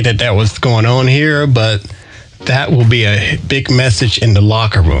 Not to say that was going on here, but that will be a big message in the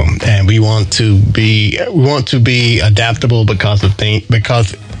locker room. And we want to be adaptable because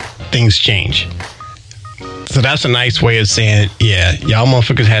things change. So that's a nice way of saying, yeah, y'all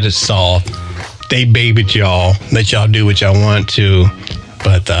motherfuckers had it solved. They babied y'all, let y'all do what y'all want to,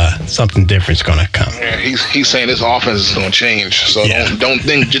 but something different's gonna come. Yeah, he's saying this offense is gonna change. So don't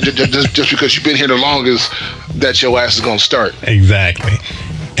think just because you've been here the longest that your ass is gonna start. Exactly.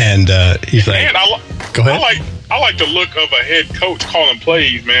 And he's like, man, go ahead. I like the look of a head coach calling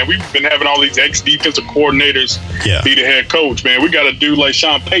plays, man. We've been having all these ex-defensive coordinators be the head coach, man. We got to do like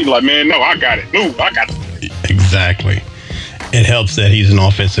Sean Payton, like, man, no, I got it. Move, I got it. Exactly. It helps that he's an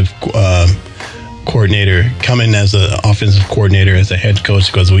offensive coordinator, coming as an offensive coordinator as a head coach,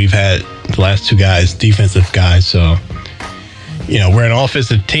 because we've had the last two guys defensive guys. So, you know, we're an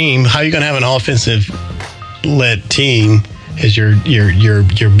offensive team. How are you going to have an offensive-led team as your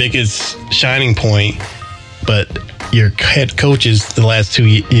biggest shining point, but your head coaches, your last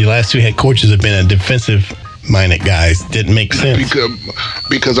two head coaches have been a defensive-minded guys? Didn't make sense.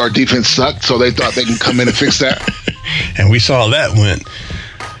 Because our defense sucked, so they thought they can come in and fix that. And we saw that went.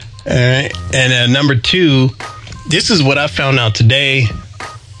 All right. And number two, this is what I found out today.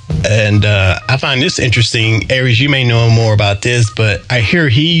 And I find this interesting. Aries, you may know more about this, but I hear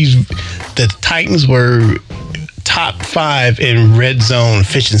the Titans were top 5 in red zone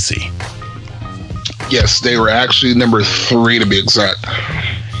efficiency. Yes, they were actually number 3 to be exact.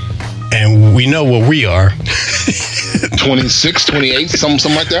 And we know what we are. 26, 28,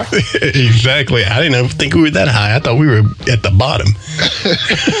 something like that. Exactly. I didn't think we were that high. I thought we were at the bottom.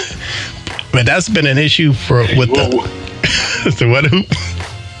 But that's been an issue with the what hoop?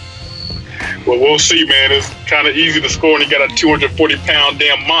 Well, we'll see, man. It's kind of easy to score, and you got a 240-pound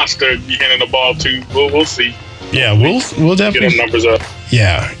damn monster you handing the ball to. We'll see. Yeah, we'll definitely get them numbers up.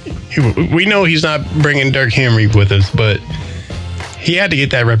 Yeah, we know he's not bringing Derrick Henry with us, but he had to get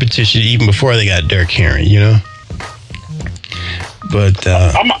that repetition even before they got Derrick Henry, you know. But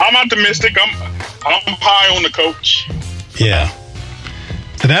I'm optimistic. I'm high on the coach. Yeah.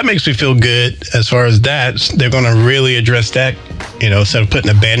 So that makes me feel good as far as that. They're going to really address that, you know, instead of putting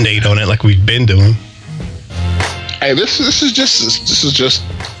a Band-Aid on it like we've been doing. Hey, this is just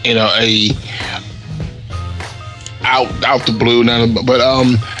you know, a out the blue now, but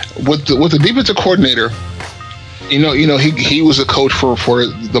with the defensive coordinator, you know he was a coach for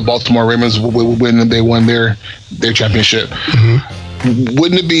the Baltimore Ravens when they won their championship. Mm-hmm.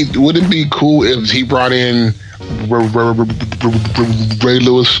 Wouldn't it be cool if he brought in Ray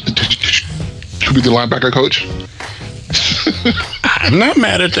Lewis to be the linebacker coach? I'm not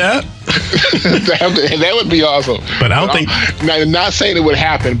mad at that. That would be awesome. But I don't think. Not saying it would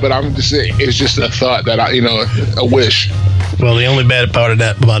happen, but I'm just saying it's just a thought that a wish. Well, the only bad part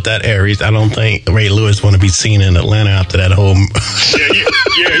about that, Aries, I don't think Ray Lewis want to be seen in Atlanta after that whole. He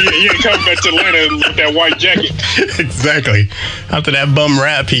ain't coming back to Atlanta with that white jacket. Exactly. After that bum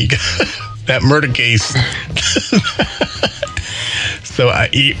rap, that murder case. So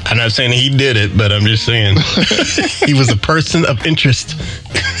I'm not saying he did it, but I'm just saying he was a person of interest.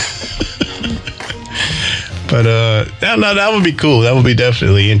 But that would be cool. That would be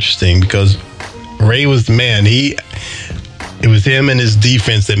definitely interesting because Ray was the man. It was him and his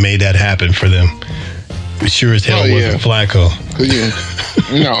defense that made that happen for them. It sure as hell wasn't Flacco. Yeah.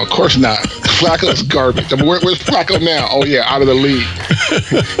 No, of course not. Flacco's garbage. I mean, where's Flacco now? Oh yeah, out of the league.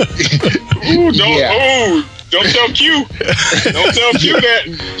 Don't tell Q. Don't tell Q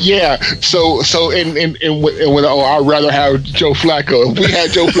that. Yeah. So I'd rather have Joe Flacco. If we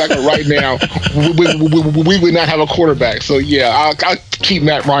had Joe Flacco right now, we would not have a quarterback. So yeah, I'll keep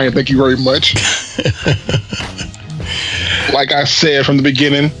Matt Ryan. Thank you very much. Like I said from the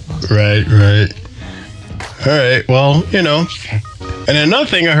beginning. Right. All right. Well, and another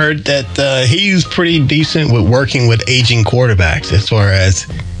thing I heard that he's pretty decent with working with aging quarterbacks as far as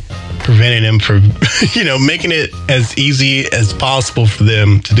preventing them from, making it as easy as possible for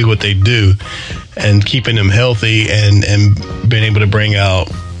them to do what they do and keeping them healthy and being able to bring out,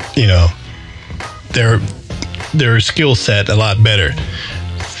 their skill set a lot better.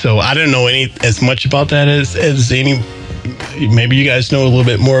 So I don't know as much about that as any. Maybe you guys know a little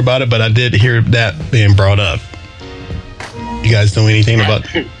bit more about it, but I did hear that being brought up. You guys know anything about?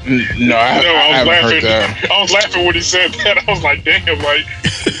 No, I haven't heard that. I was laughing when he said that. I was like, damn, like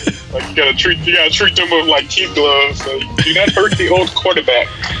you gotta treat them with like kid gloves. So do not hurt the old quarterback.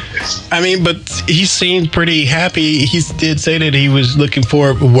 I mean, but he seemed pretty happy. He did say that he was looking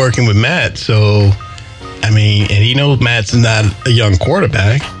forward to working with Matt. So, I mean, and he knows Matt's not a young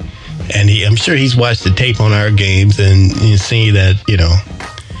quarterback. And I'm sure he's watched the tape on our games and you see that,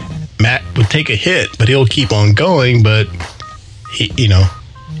 Matt would take a hit, but he'll keep on going. But,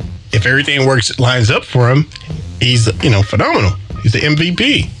 if everything lines up for him, he's, phenomenal. He's the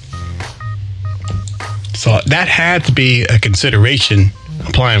MVP. So that had to be a consideration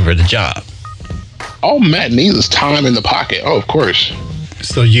applying for the job. All Matt needs is time in the pocket. Oh, of course.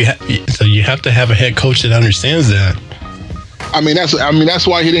 So you have to have a head coach that understands that. That's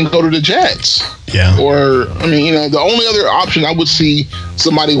why he didn't go to the Jets. Yeah. Or the only other option I would see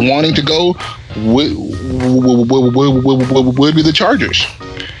somebody wanting to go would be the Chargers.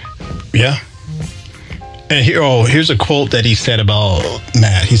 Yeah. And here's a quote that he said about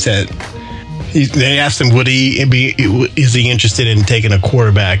Matt. He said they asked him is he interested in taking a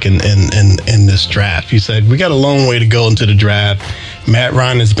quarterback in this draft. He said, we got a long way to go into the draft. Matt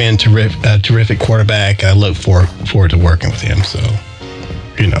Ryan has been a terrific quarterback. I look forward to working with him. So,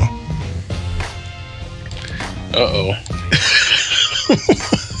 Uh-oh.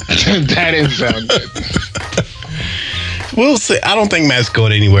 That didn't sound good. We'll see. I don't think Matt's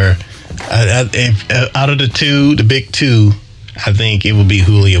going anywhere. If out of the big two, I think it will be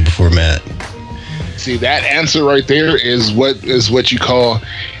Julio before Matt. See, that answer right there is what you call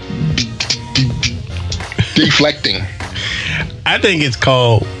deflecting. I think it's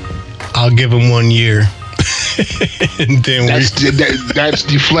called I'll give him 1 year. And then that's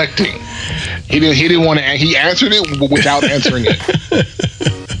deflecting. He didn't want to. He answered it without answering it.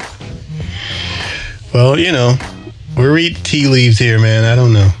 Well, we're reading tea leaves here, man. I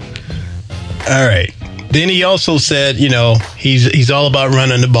don't know. All right. Then he also said, he's all about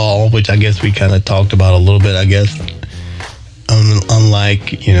running the ball, which I guess we kind of talked about a little bit, I guess.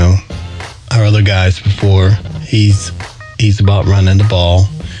 Unlike, our other guys before, he's about running the ball.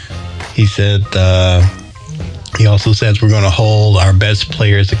 He said, he also says we're going to hold our best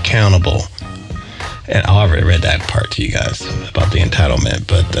players accountable. And I already read that part to you guys about the entitlement,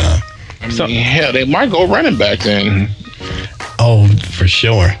 but hell, they might go running back then. Oh, for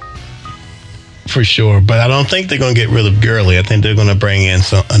sure. For sure, but I don't think they're going to get rid of Gurley. I think they're going to bring in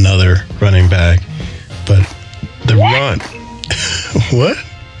another running back. But the run, what?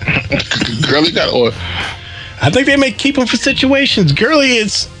 Gurley got oil. I think they may keep him for situations. Gurley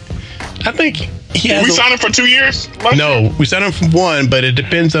is, I think he has. We signed him for 2 years? No, we signed him for 1, but it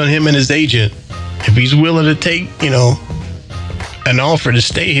depends on him and his agent. If he's willing to take, an offer to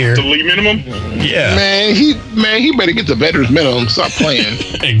stay here. The league minimum? Yeah. Man, he better get the veterans minimum. Stop playing.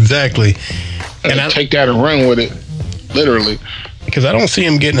 Exactly. And I take that and run with it, literally. Because I don't see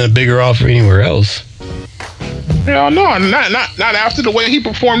him getting a bigger offer anywhere else. Hell no, not after the way he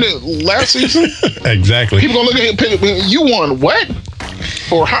performed it last season. Exactly. People gonna look at him. You won what?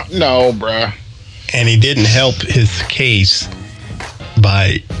 Or how? No, bruh. And he didn't help his case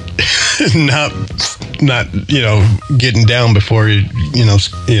by not getting down before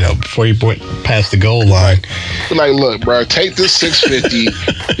before he went past the goal line. Like, look, bro, take this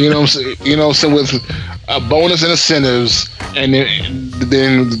 $650. you know what I'm saying, with a bonus and incentives, and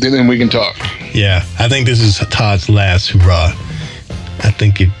then we can talk. Yeah, I think this is Todd's last hurrah. I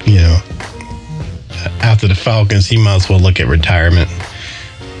think after the Falcons, he might as well look at retirement.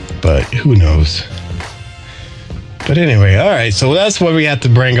 But who knows? But anyway, all right. So that's what we have to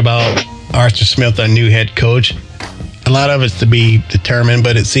bring about Arthur Smith, our new head coach. A lot of it's to be determined,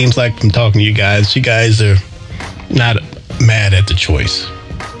 but it seems like from talking to you guys are not mad at the choice.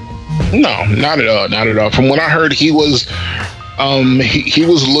 No, not at all. Not at all. From what I heard, he was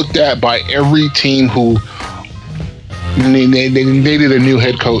looked at by every team who They needed a new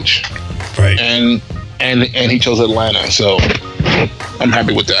head coach, right? And he chose Atlanta, so I'm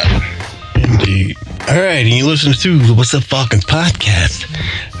happy with that. Indeed. All right, and you listen to What's Up Falcons podcast.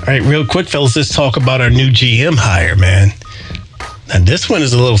 All right, real quick, fellas, let's talk about our new GM hire, man. Now, this one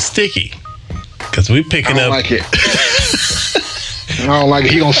is a little sticky because we're picking up. I don't like it. I don't like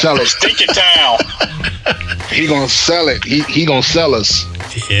it. He gonna sell it. Sticky towel. He gonna sell it. He gonna sell us.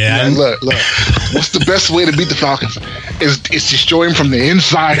 Yeah. Man, look. What's the best way to beat the Falcons? Is destroy him from the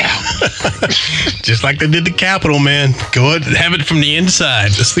inside out. Just like they did the Capitol, man. Go ahead and have it from the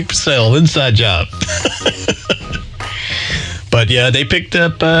inside. The sleeper cell, inside job. But yeah, they picked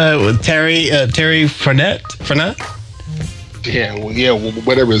up Terry Fournette. Yeah,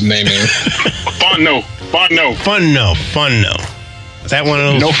 whatever his name is. Funno. Is that one of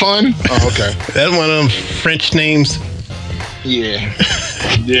those? No fun? Oh, okay. That's one of them French names. Yeah.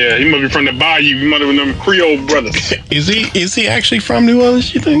 Yeah, he must be from the Bayou. He must have them Creole brothers. Is he actually from New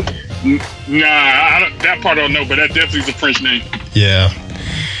Orleans, you think? Nah, that part I don't know, but that definitely is a French name. Yeah.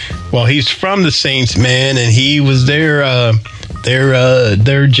 Well, he's from the Saints, man, and he was their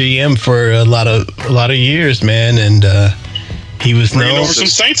GM for a lot of years, man, and he was bringing over some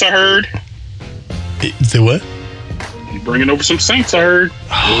Saints, I heard. The what? He's bringing over some Saints, I heard.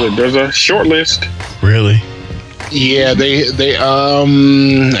 There's a short list. Really? Yeah, they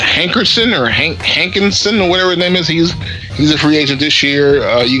Hankerson or Hankinson or whatever his name is. He's a free agent this year.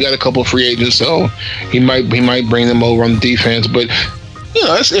 You got a couple of free agents, so he might bring them over on the defense. But you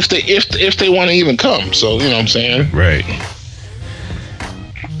know, that's if they want to even come. So you know what I'm saying, right?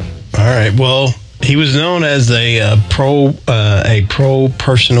 All right. Well, he was known as a pro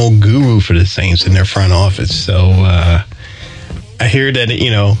personal guru for the Saints in their front office. So I hear that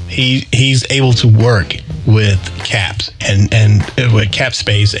he's able to work with caps and with cap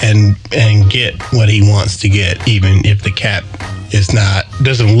space and get what he wants to get, even if the cap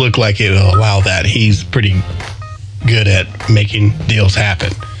doesn't look like it'll allow that. He's pretty good at making deals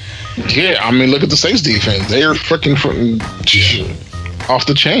happen. Yeah, I mean, look at the Saints defense. They are freaking off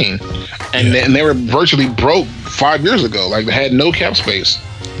the chain, and they were virtually broke 5 years ago. Like they had no cap space.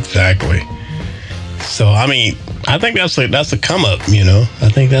 Exactly. So I mean, I think that's a come up. I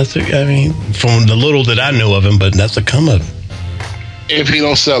think from the little that I know of him, but that's a come up. If he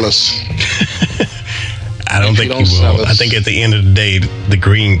don't sell us, I don't think he will. I think at the end of the day, the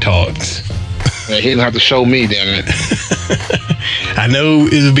green talks. Man, he didn't have to show me, damn it. I know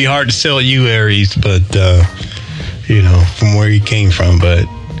it would be hard to sell you, Aries, but from where he came from. But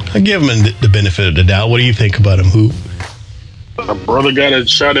I give him the benefit of the doubt. What do you think about him, Hoop? A brother got a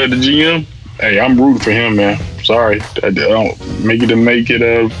shot at the GM. Hey, I'm rooting for him, man. Sorry, I don't make it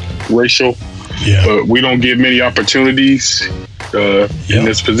racial. Yeah, but we don't get many opportunities in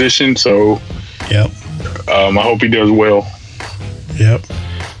this position. So, I hope he does well. Yep.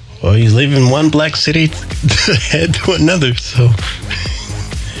 Well, he's leaving one black city to head to another, so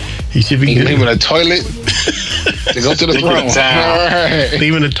he should be good. Leaving a toilet to go to the throne. Right.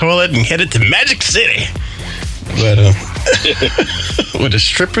 Leaving a toilet and headed to Magic City. But where the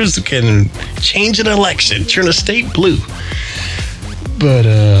strippers can change an election, turn a state blue. But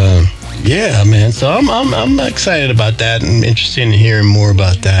yeah, man. So I'm excited about that and interested in hearing more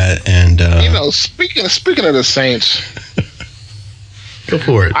about that. And speaking of the Saints. Go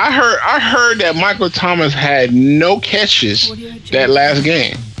for it. I heard that Michael Thomas had no catches that last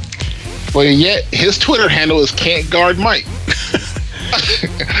game, but yet his Twitter handle is Can't Guard Mike.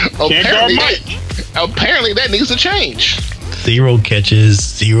 Apparently that needs to change. 0 catches,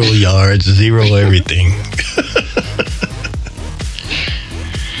 0 yards, 0 everything.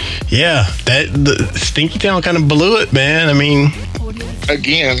 Yeah, the Stinky Town kind of blew it, man. I mean,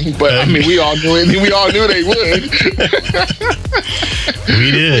 again, but I mean, we all knew it. We all knew they would.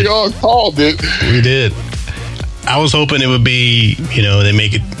 We did. We all called it. We did. I was hoping it would be, they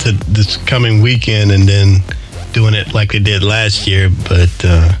make it to this coming weekend and then doing it like they did last year, but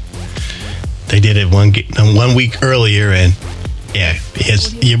they did it one week earlier, and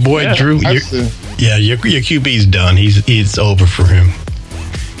your boy Drew. Your QB's done. It's over for him.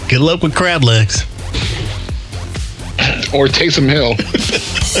 Good luck with crab legs. Or Taysom Hill.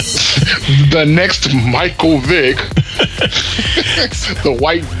 The next Michael Vick. the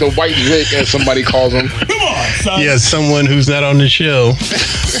white Vick, as somebody calls him. Come on, son. Yeah, someone who's not on the show.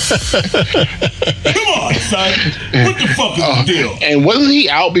 Come on, son. What the fuck is the deal? And wasn't he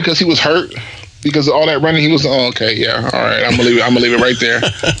out because he was hurt? Because of all that running, he was. Oh, okay, yeah, all right. I'm gonna leave it right there.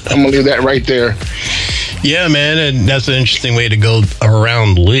 I'm gonna leave that right there. Yeah, man, and that's an interesting way to go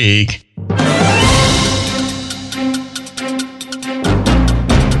around the league.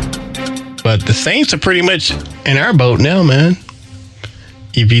 But the Saints are pretty much in our boat now, man.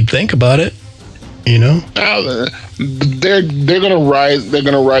 If you think about it, you know, they're gonna ride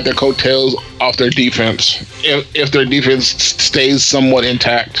their coattails off their defense if their defense stays somewhat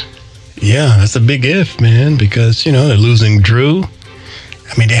intact. Yeah, that's a big if, man, because you know they're losing Drew.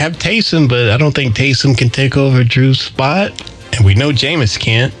 I mean, they have Taysom, but I don't think Taysom can take over Drew's spot, and we know Jameis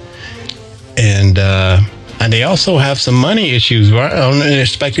can't. And they also have some money issues, right? I'm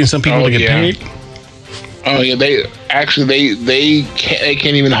expecting some people to get paid. Oh yeah, they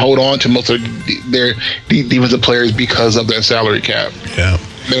can't even hold on to most of their defensive players because of their salary cap. Yeah,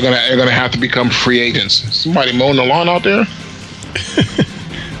 they're gonna have to become free agents. Somebody mowing the lawn out there?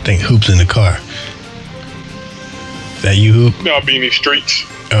 I think Hoop's in the car. Is that you, Hoop? No, I'll be in these streets.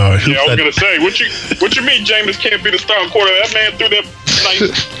 Oh, yeah, I was gonna say, what you mean Jameis can't be the starting quarter? That man threw that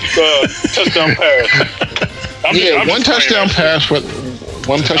nice touchdown pass.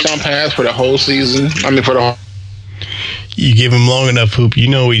 One touchdown pass for the whole season. I mean, for the whole. You give him long enough, Hoop, you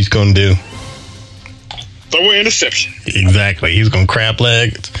know what he's gonna do. Throw an interception. Exactly. He's gonna crap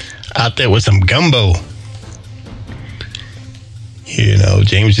legs out there with some gumbo. You know,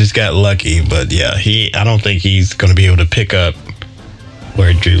 James just got lucky, but yeah, I don't think he's going to be able to pick up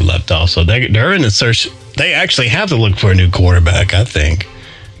where Drew left off. So they're in the search. They actually have to look for a new quarterback, I think.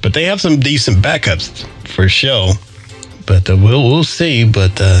 But they have some decent backups for sure. But we'll see.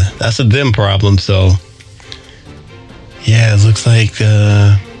 But that's a them problem. So yeah, it looks like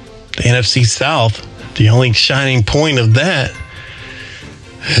the NFC South, the only shining point of that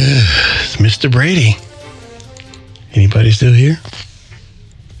is Mr. Brady. Anybody still here?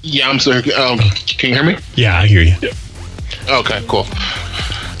 Yeah, I'm still here. Can you hear me? Yeah, I hear you. Yeah. Okay, cool.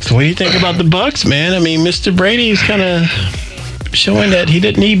 So what do you think about the Bucs, man? I mean, Mr. Brady's kind of showing that he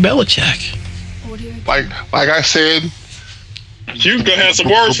didn't need Belichick. Like I said, Hugh's gonna have some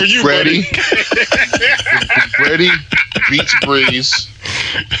words for you, Brady. buddy. Brady beats Breeze.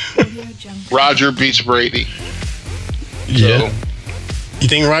 Roger beats Brady. Yeah. So, you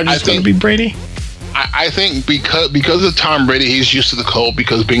think Roger's going to beat Brady? I think because of Tom Brady, he's used to the cold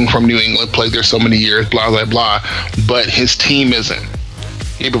because being from New England, played there so many years, blah blah blah. But his team isn't.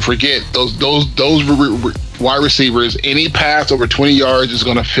 People forget those wide receivers. Any pass over 20 yards is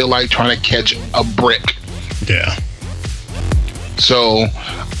going to feel like trying to catch a brick. Yeah. So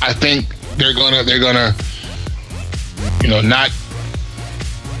I think they're gonna not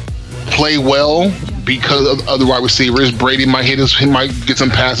play well because of other wide receivers. Brady might get some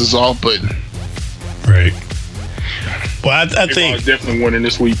passes off, but. Right. Well, I think A-Rod's definitely winning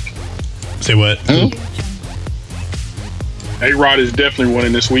this week. Say what? A-Rod is definitely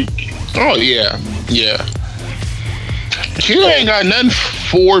winning this week. Oh yeah. Q ain't got nothing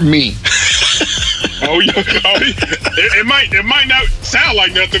for me. It might not sound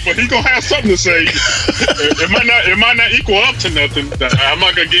like nothing, but he gonna have something to say. It might not equal up to nothing. I'm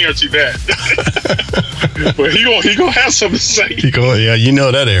not gonna guarantee that. But he gonna have something to say. Yeah, you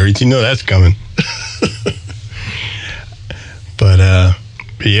know that, Aries. You know that's coming. But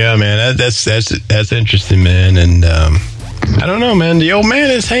yeah, man, that's interesting, man. And I don't know, man. The old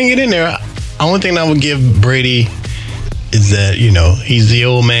man is hanging in there. The only thing I would give Brady is that, you know, he's the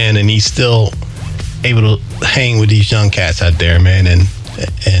old man and he's still able to hang with these young cats out there, man, and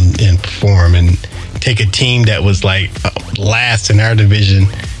perform and take a team that was like last in our division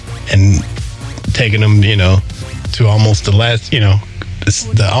and taking them, you know, to almost the last, you know,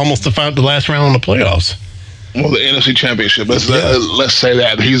 the last round in the playoffs. Well, the NFC Championship. Let's say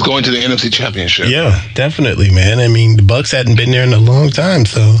that he's going to the NFC Championship. Yeah, definitely, man. I mean, the Bucs hadn't been there in a long time,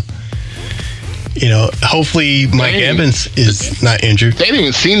 so you know, hopefully Mike Evans is not injured. They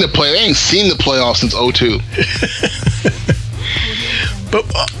ain't seen the playoffs since 2002. But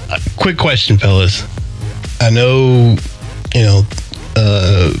quick question, fellas. I know, you know,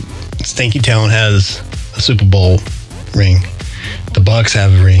 Stinky Town has a Super Bowl ring. The Bucs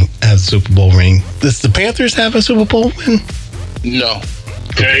have a Super Bowl ring. Does the Panthers have a Super Bowl win? No.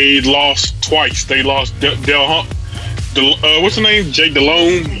 They lost twice. They lost what's the name? Jake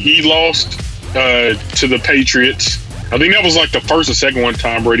Delhomme. He lost to the Patriots. I think that was like the first or second one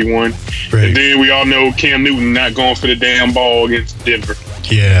Tom Brady won. Right. And then we all know Cam Newton not going for the damn ball against Denver.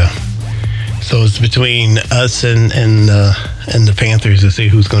 Yeah. So it's between us and the Panthers to see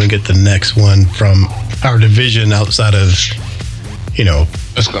who's going to get the next one from our division outside of, you know.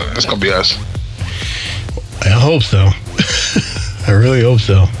 It's gonna be us. I hope so. I really hope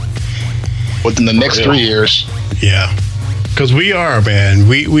so. Within the next 3 years. Yeah. Because we are, man.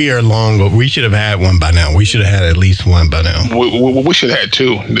 We are long, but we should have had one by now. We should have had at least one by now. We should have had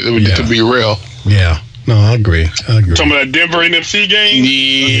two, to be real. Yeah. No, I agree. Some of that Denver NFC game.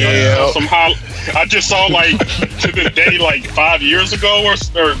 Yeah. I just saw like to this day, like 5 years ago, or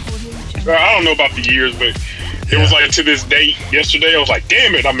I don't know about the years, but it was like to this date yesterday. I was like,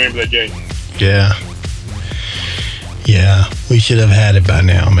 damn it, I remember that game. Yeah. Yeah, we should have had it by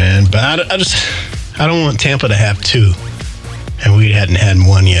now, man. But I don't want Tampa to have two, and we hadn't had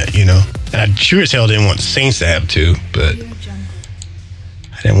one yet, you know. And I sure as hell didn't want the Saints to have two, but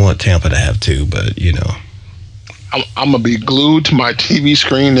I didn't want Tampa to have two, but you know. I'm gonna be glued to my TV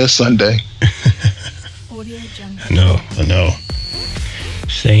screen this Sunday. I know.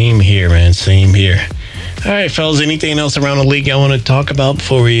 Same here, man. Same here. All right, fellas. Anything else around the league I want to talk about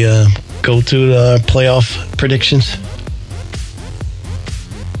before we go to the playoff predictions?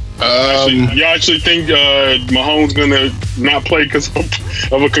 You actually think Mahomes gonna not play because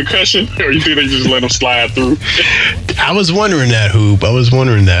of a concussion, or you think they just let him slide through? I was wondering that, Hoop.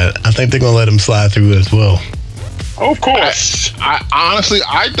 I think they're gonna let him slide through as well. Of course. I honestly,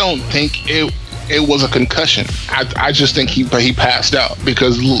 I don't think it was a concussion. I just think he passed out,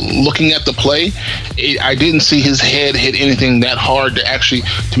 because looking at the play, I didn't see his head hit anything that hard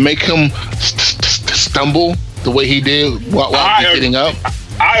to make him stumble the way he did while getting up.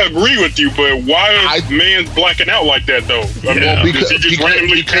 I agree with you, but why is man's blacking out like that though? Did he just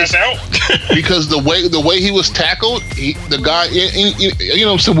randomly pass out? Because the way he was tackled, the guy, you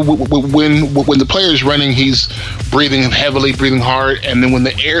know, so when the player is running, he's breathing heavily, breathing hard, and then when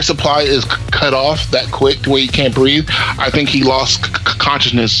the air supply is cut off that quick, the way he can't breathe, I think he lost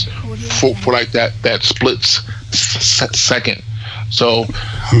consciousness for like that split second. So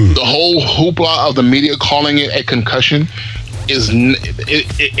the whole hoopla of the media calling it a concussion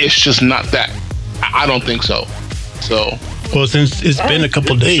it's just not that. I don't think so. Well, since it's been a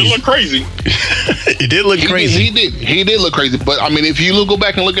couple days, it looked crazy. It did look crazy. He did look crazy. But I mean, if you go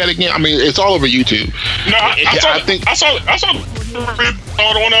back and look at it again, I mean, it's all over YouTube. No, I saw on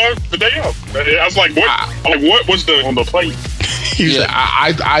the day of. I was like, what was on the plate? Yeah,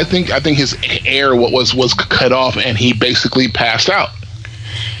 I think his air was cut off, and he basically passed out.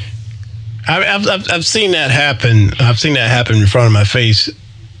 I've seen that happen. I've seen that happen in front of my face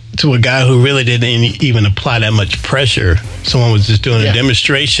to a guy who really didn't even apply that much pressure. Someone was just doing a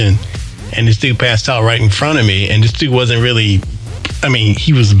demonstration, and this dude passed out right in front of me. And this dude wasn't really. I mean,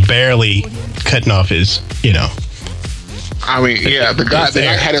 he was barely cutting off his. You know. I mean, yeah, the guy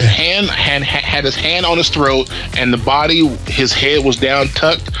had his hand on his throat, and his head was down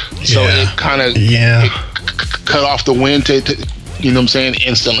tucked, so it kind of cut off the wind to. You know what I'm saying?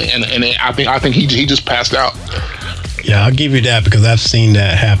 Instantly, and I think he just passed out. Yeah, I'll give you that, because I've seen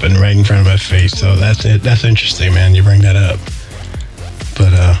that happen right in front of my face. So that's it. That's interesting, man. You bring that up.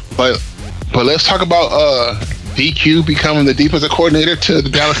 But let's talk about DQ becoming the defensive coordinator to the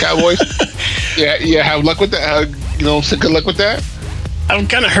Dallas Cowboys. yeah. Have luck with that. Good luck with that. I've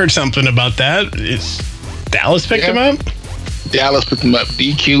kind of heard something about that. It's Dallas picked him up. Dallas picked him up.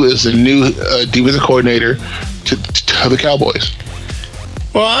 DQ is the new defensive coordinator to the Cowboys.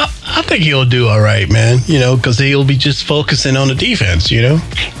 Well, I think he'll do all right, man. You know, because he'll be just focusing on the defense, you know?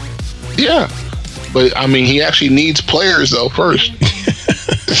 Yeah. But, I mean, he actually needs players, though, first.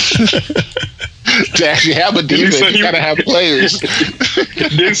 To actually have a defense, you got to have players.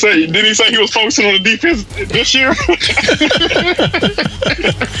 Did he say he was focusing on the defense this year?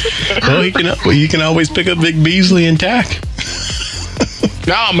 Well, you can always pick up Vic Beasley and Tack.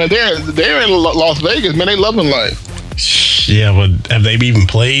 Nah, man, they're in Las Vegas, man. They loving life. Yeah, but have they even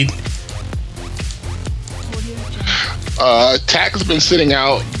played? Tack's been sitting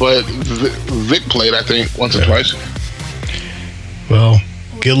out, but Vic played, I think, once or twice. Well,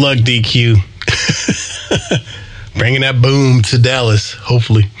 good luck, DQ. Bringing that boom to Dallas,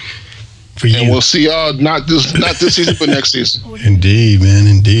 hopefully, for you. And we'll see y'all not this season, but next season. Indeed, man,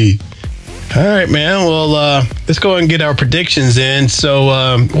 indeed. All right, man. Well, let's go and get our predictions in. So,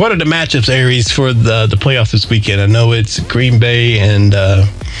 what are the matchups, Aries, for the playoffs this weekend? I know it's Green Bay and... the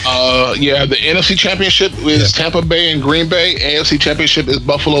NFC Championship is Tampa Bay and Green Bay. AFC Championship is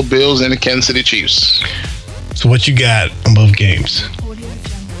Buffalo Bills and the Kansas City Chiefs. So, what you got on both games?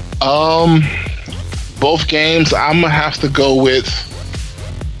 Both games, I'm going to have to go with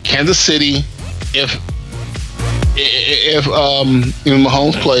Kansas City if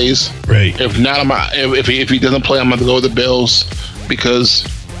Mahomes plays. Right. If not, if he doesn't play, I'm going to go with the Bills, because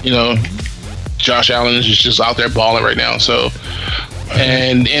Josh Allen is just out there balling right now. So,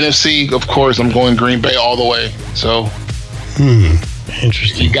 and NFC, of course, I'm going Green Bay all the way. So,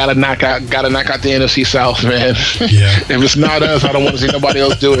 interesting. You gotta knock out the NFC South, man. Yeah. If it's not us, I don't want to see nobody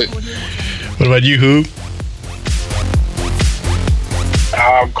else do it. What about you, Who?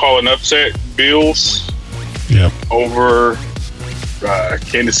 I'm calling upset Bills. over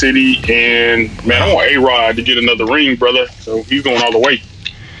Kansas City. And, man, I want A-Rod to get another ring, brother. So he's going all the way.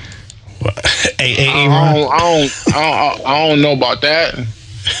 I don't know about that.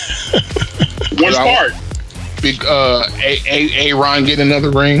 One start. A-Ron get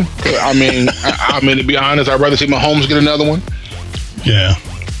another ring. I mean, to be honest, I'd rather see Mahomes get another one. Yeah.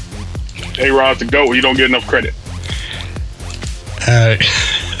 A-Rod's the GOAT. You don't get enough credit.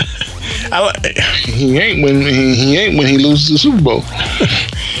 He ain't when he loses the Super Bowl.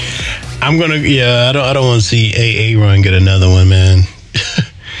 I'm gonna. Yeah, I don't want to see A-Ron get another one, man.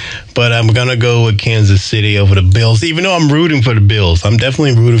 But I'm going to go with Kansas City over the Bills, even though I'm rooting for the Bills. I'm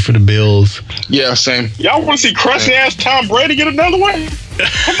definitely rooting for the Bills. Yeah, same. Y'all want to see crusty-ass Tom Brady get another one?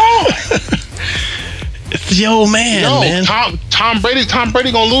 Come on. It's the old man. Tom Brady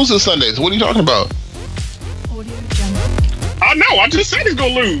going to lose this Sunday. So what are you talking about? I know. I just said he's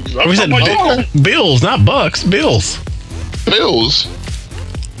going to lose. We said Bills, not Bucks. Bills.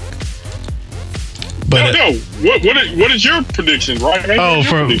 But, no. What is your prediction, right?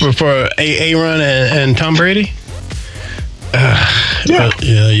 For A-Ron and Tom Brady?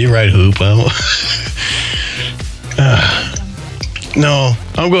 Yeah, you're right, Hoop. No,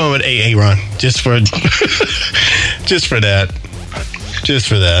 I'm going with A-Ron just for that.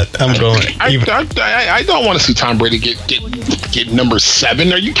 I'm going. I don't want to see Tom Brady get number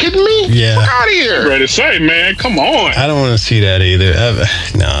 7. Are you kidding me? Yeah. Fuck out of here. Ready to say, man. Come on. I don't want to see that either.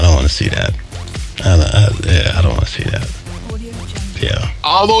 I don't want to see that. I don't want to see that. Yeah.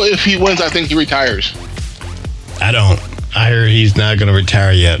 Although if he wins, I think he retires. I don't. I heard he's not going to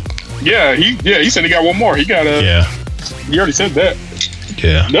retire yet. Yeah, he said he got one more. He got a. Yeah. He already said that.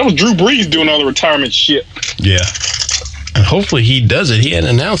 Yeah. That was Drew Brees doing all the retirement shit. Yeah. And hopefully he does it. He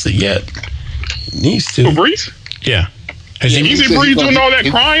hadn't announced it yet. He needs to. Drew Brees? Yeah. Easy Brees doing all that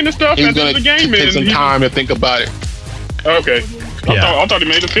crying and stuff at the end of the game. Take some time to think about it. Okay. I thought he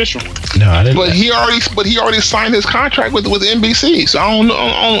made it official. No, I didn't. But he already signed his contract with NBC, so I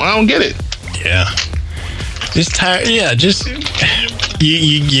don't get it. Yeah. Just tired. Yeah, just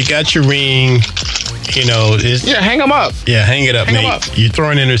you got your ring. You know, hang him up. Yeah, hang it up, mate. You're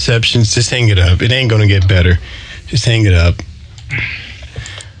throwing interceptions. Just hang it up. It ain't gonna get better. Just hang it up.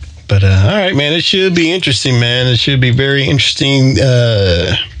 But all right, man. It should be interesting, man. It should be very interesting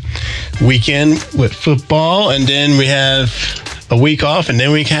weekend with football, and then we have a week off, and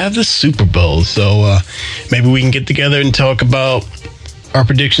then we have the Super Bowl. So maybe we can get together and talk about our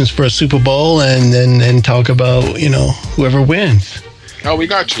predictions for a Super Bowl, and then talk about whoever wins. Oh, we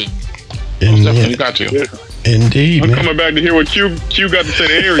got you. Definitely got you. Yeah. Indeed, I'm coming back to hear what Q got to say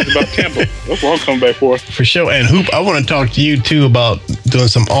to Aries about Tampa. That's what I'm coming back for. For sure. And Hoop, I want to talk to you too about doing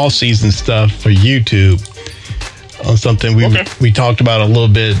some off-season stuff for YouTube on something we talked about a little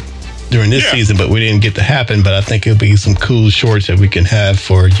bit during this season, but we didn't get to happen. But I think it'll be some cool shorts that we can have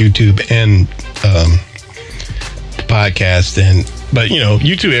for YouTube and the podcast. But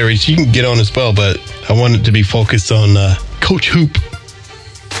YouTube areas you can get on as well. But I want it to be focused on Coach Hoop.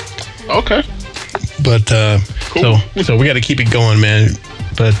 Okay. But cool. so we got to keep it going, man.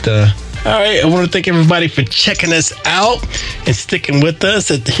 But all right, I want to thank everybody for checking us out and sticking with us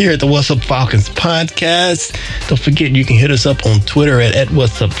here at the What's Up Falcons podcast. Don't forget, you can hit us up on Twitter at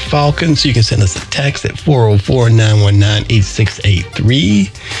What's Up Falcons. You can send us a text at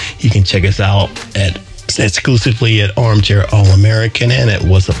 404-919-8683. You can check us out exclusively at Armchair All-American and at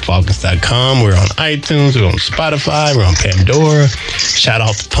whatsupfalcons.com. We're on iTunes, we're on Spotify, we're on Pandora. Shout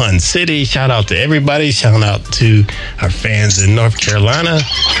out to Pun City, shout out to everybody, shout out to our fans in North Carolina,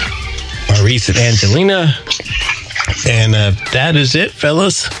 Maurice and Angelina. And that is it,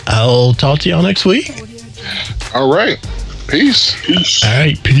 fellas. I'll talk to y'all next week. All right. Peace. All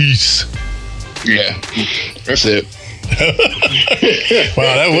right, peace. Yeah, that's it.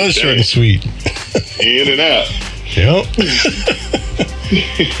 Wow, that was short and sweet. In and out. Yep.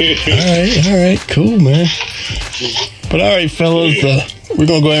 All right, cool, man. But all right, fellas, we're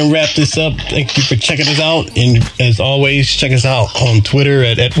gonna go ahead and wrap this up. Thank you for checking us out, and as always, check us out on Twitter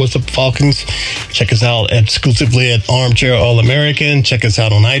at What's Up Falcons. Check us out exclusively at Armchair All American. Check us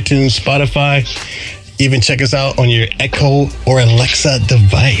out on iTunes, Spotify. Even check us out on your Echo or Alexa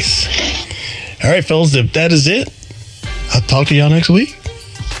device. All right, fellas, if that is it, I'll talk to y'all next week.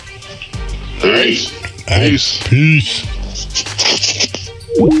 Peace. Peace.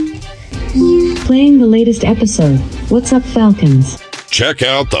 Playing the latest episode. What's Up Falcons? Check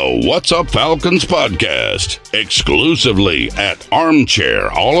out the What's Up Falcons podcast exclusively at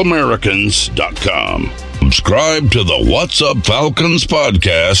armchairallamericans.com. Subscribe to the What's Up Falcons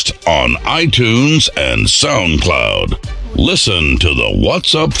podcast on iTunes and SoundCloud. Listen to the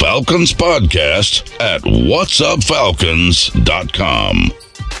What's Up Falcons podcast at whatsupfalcons.com.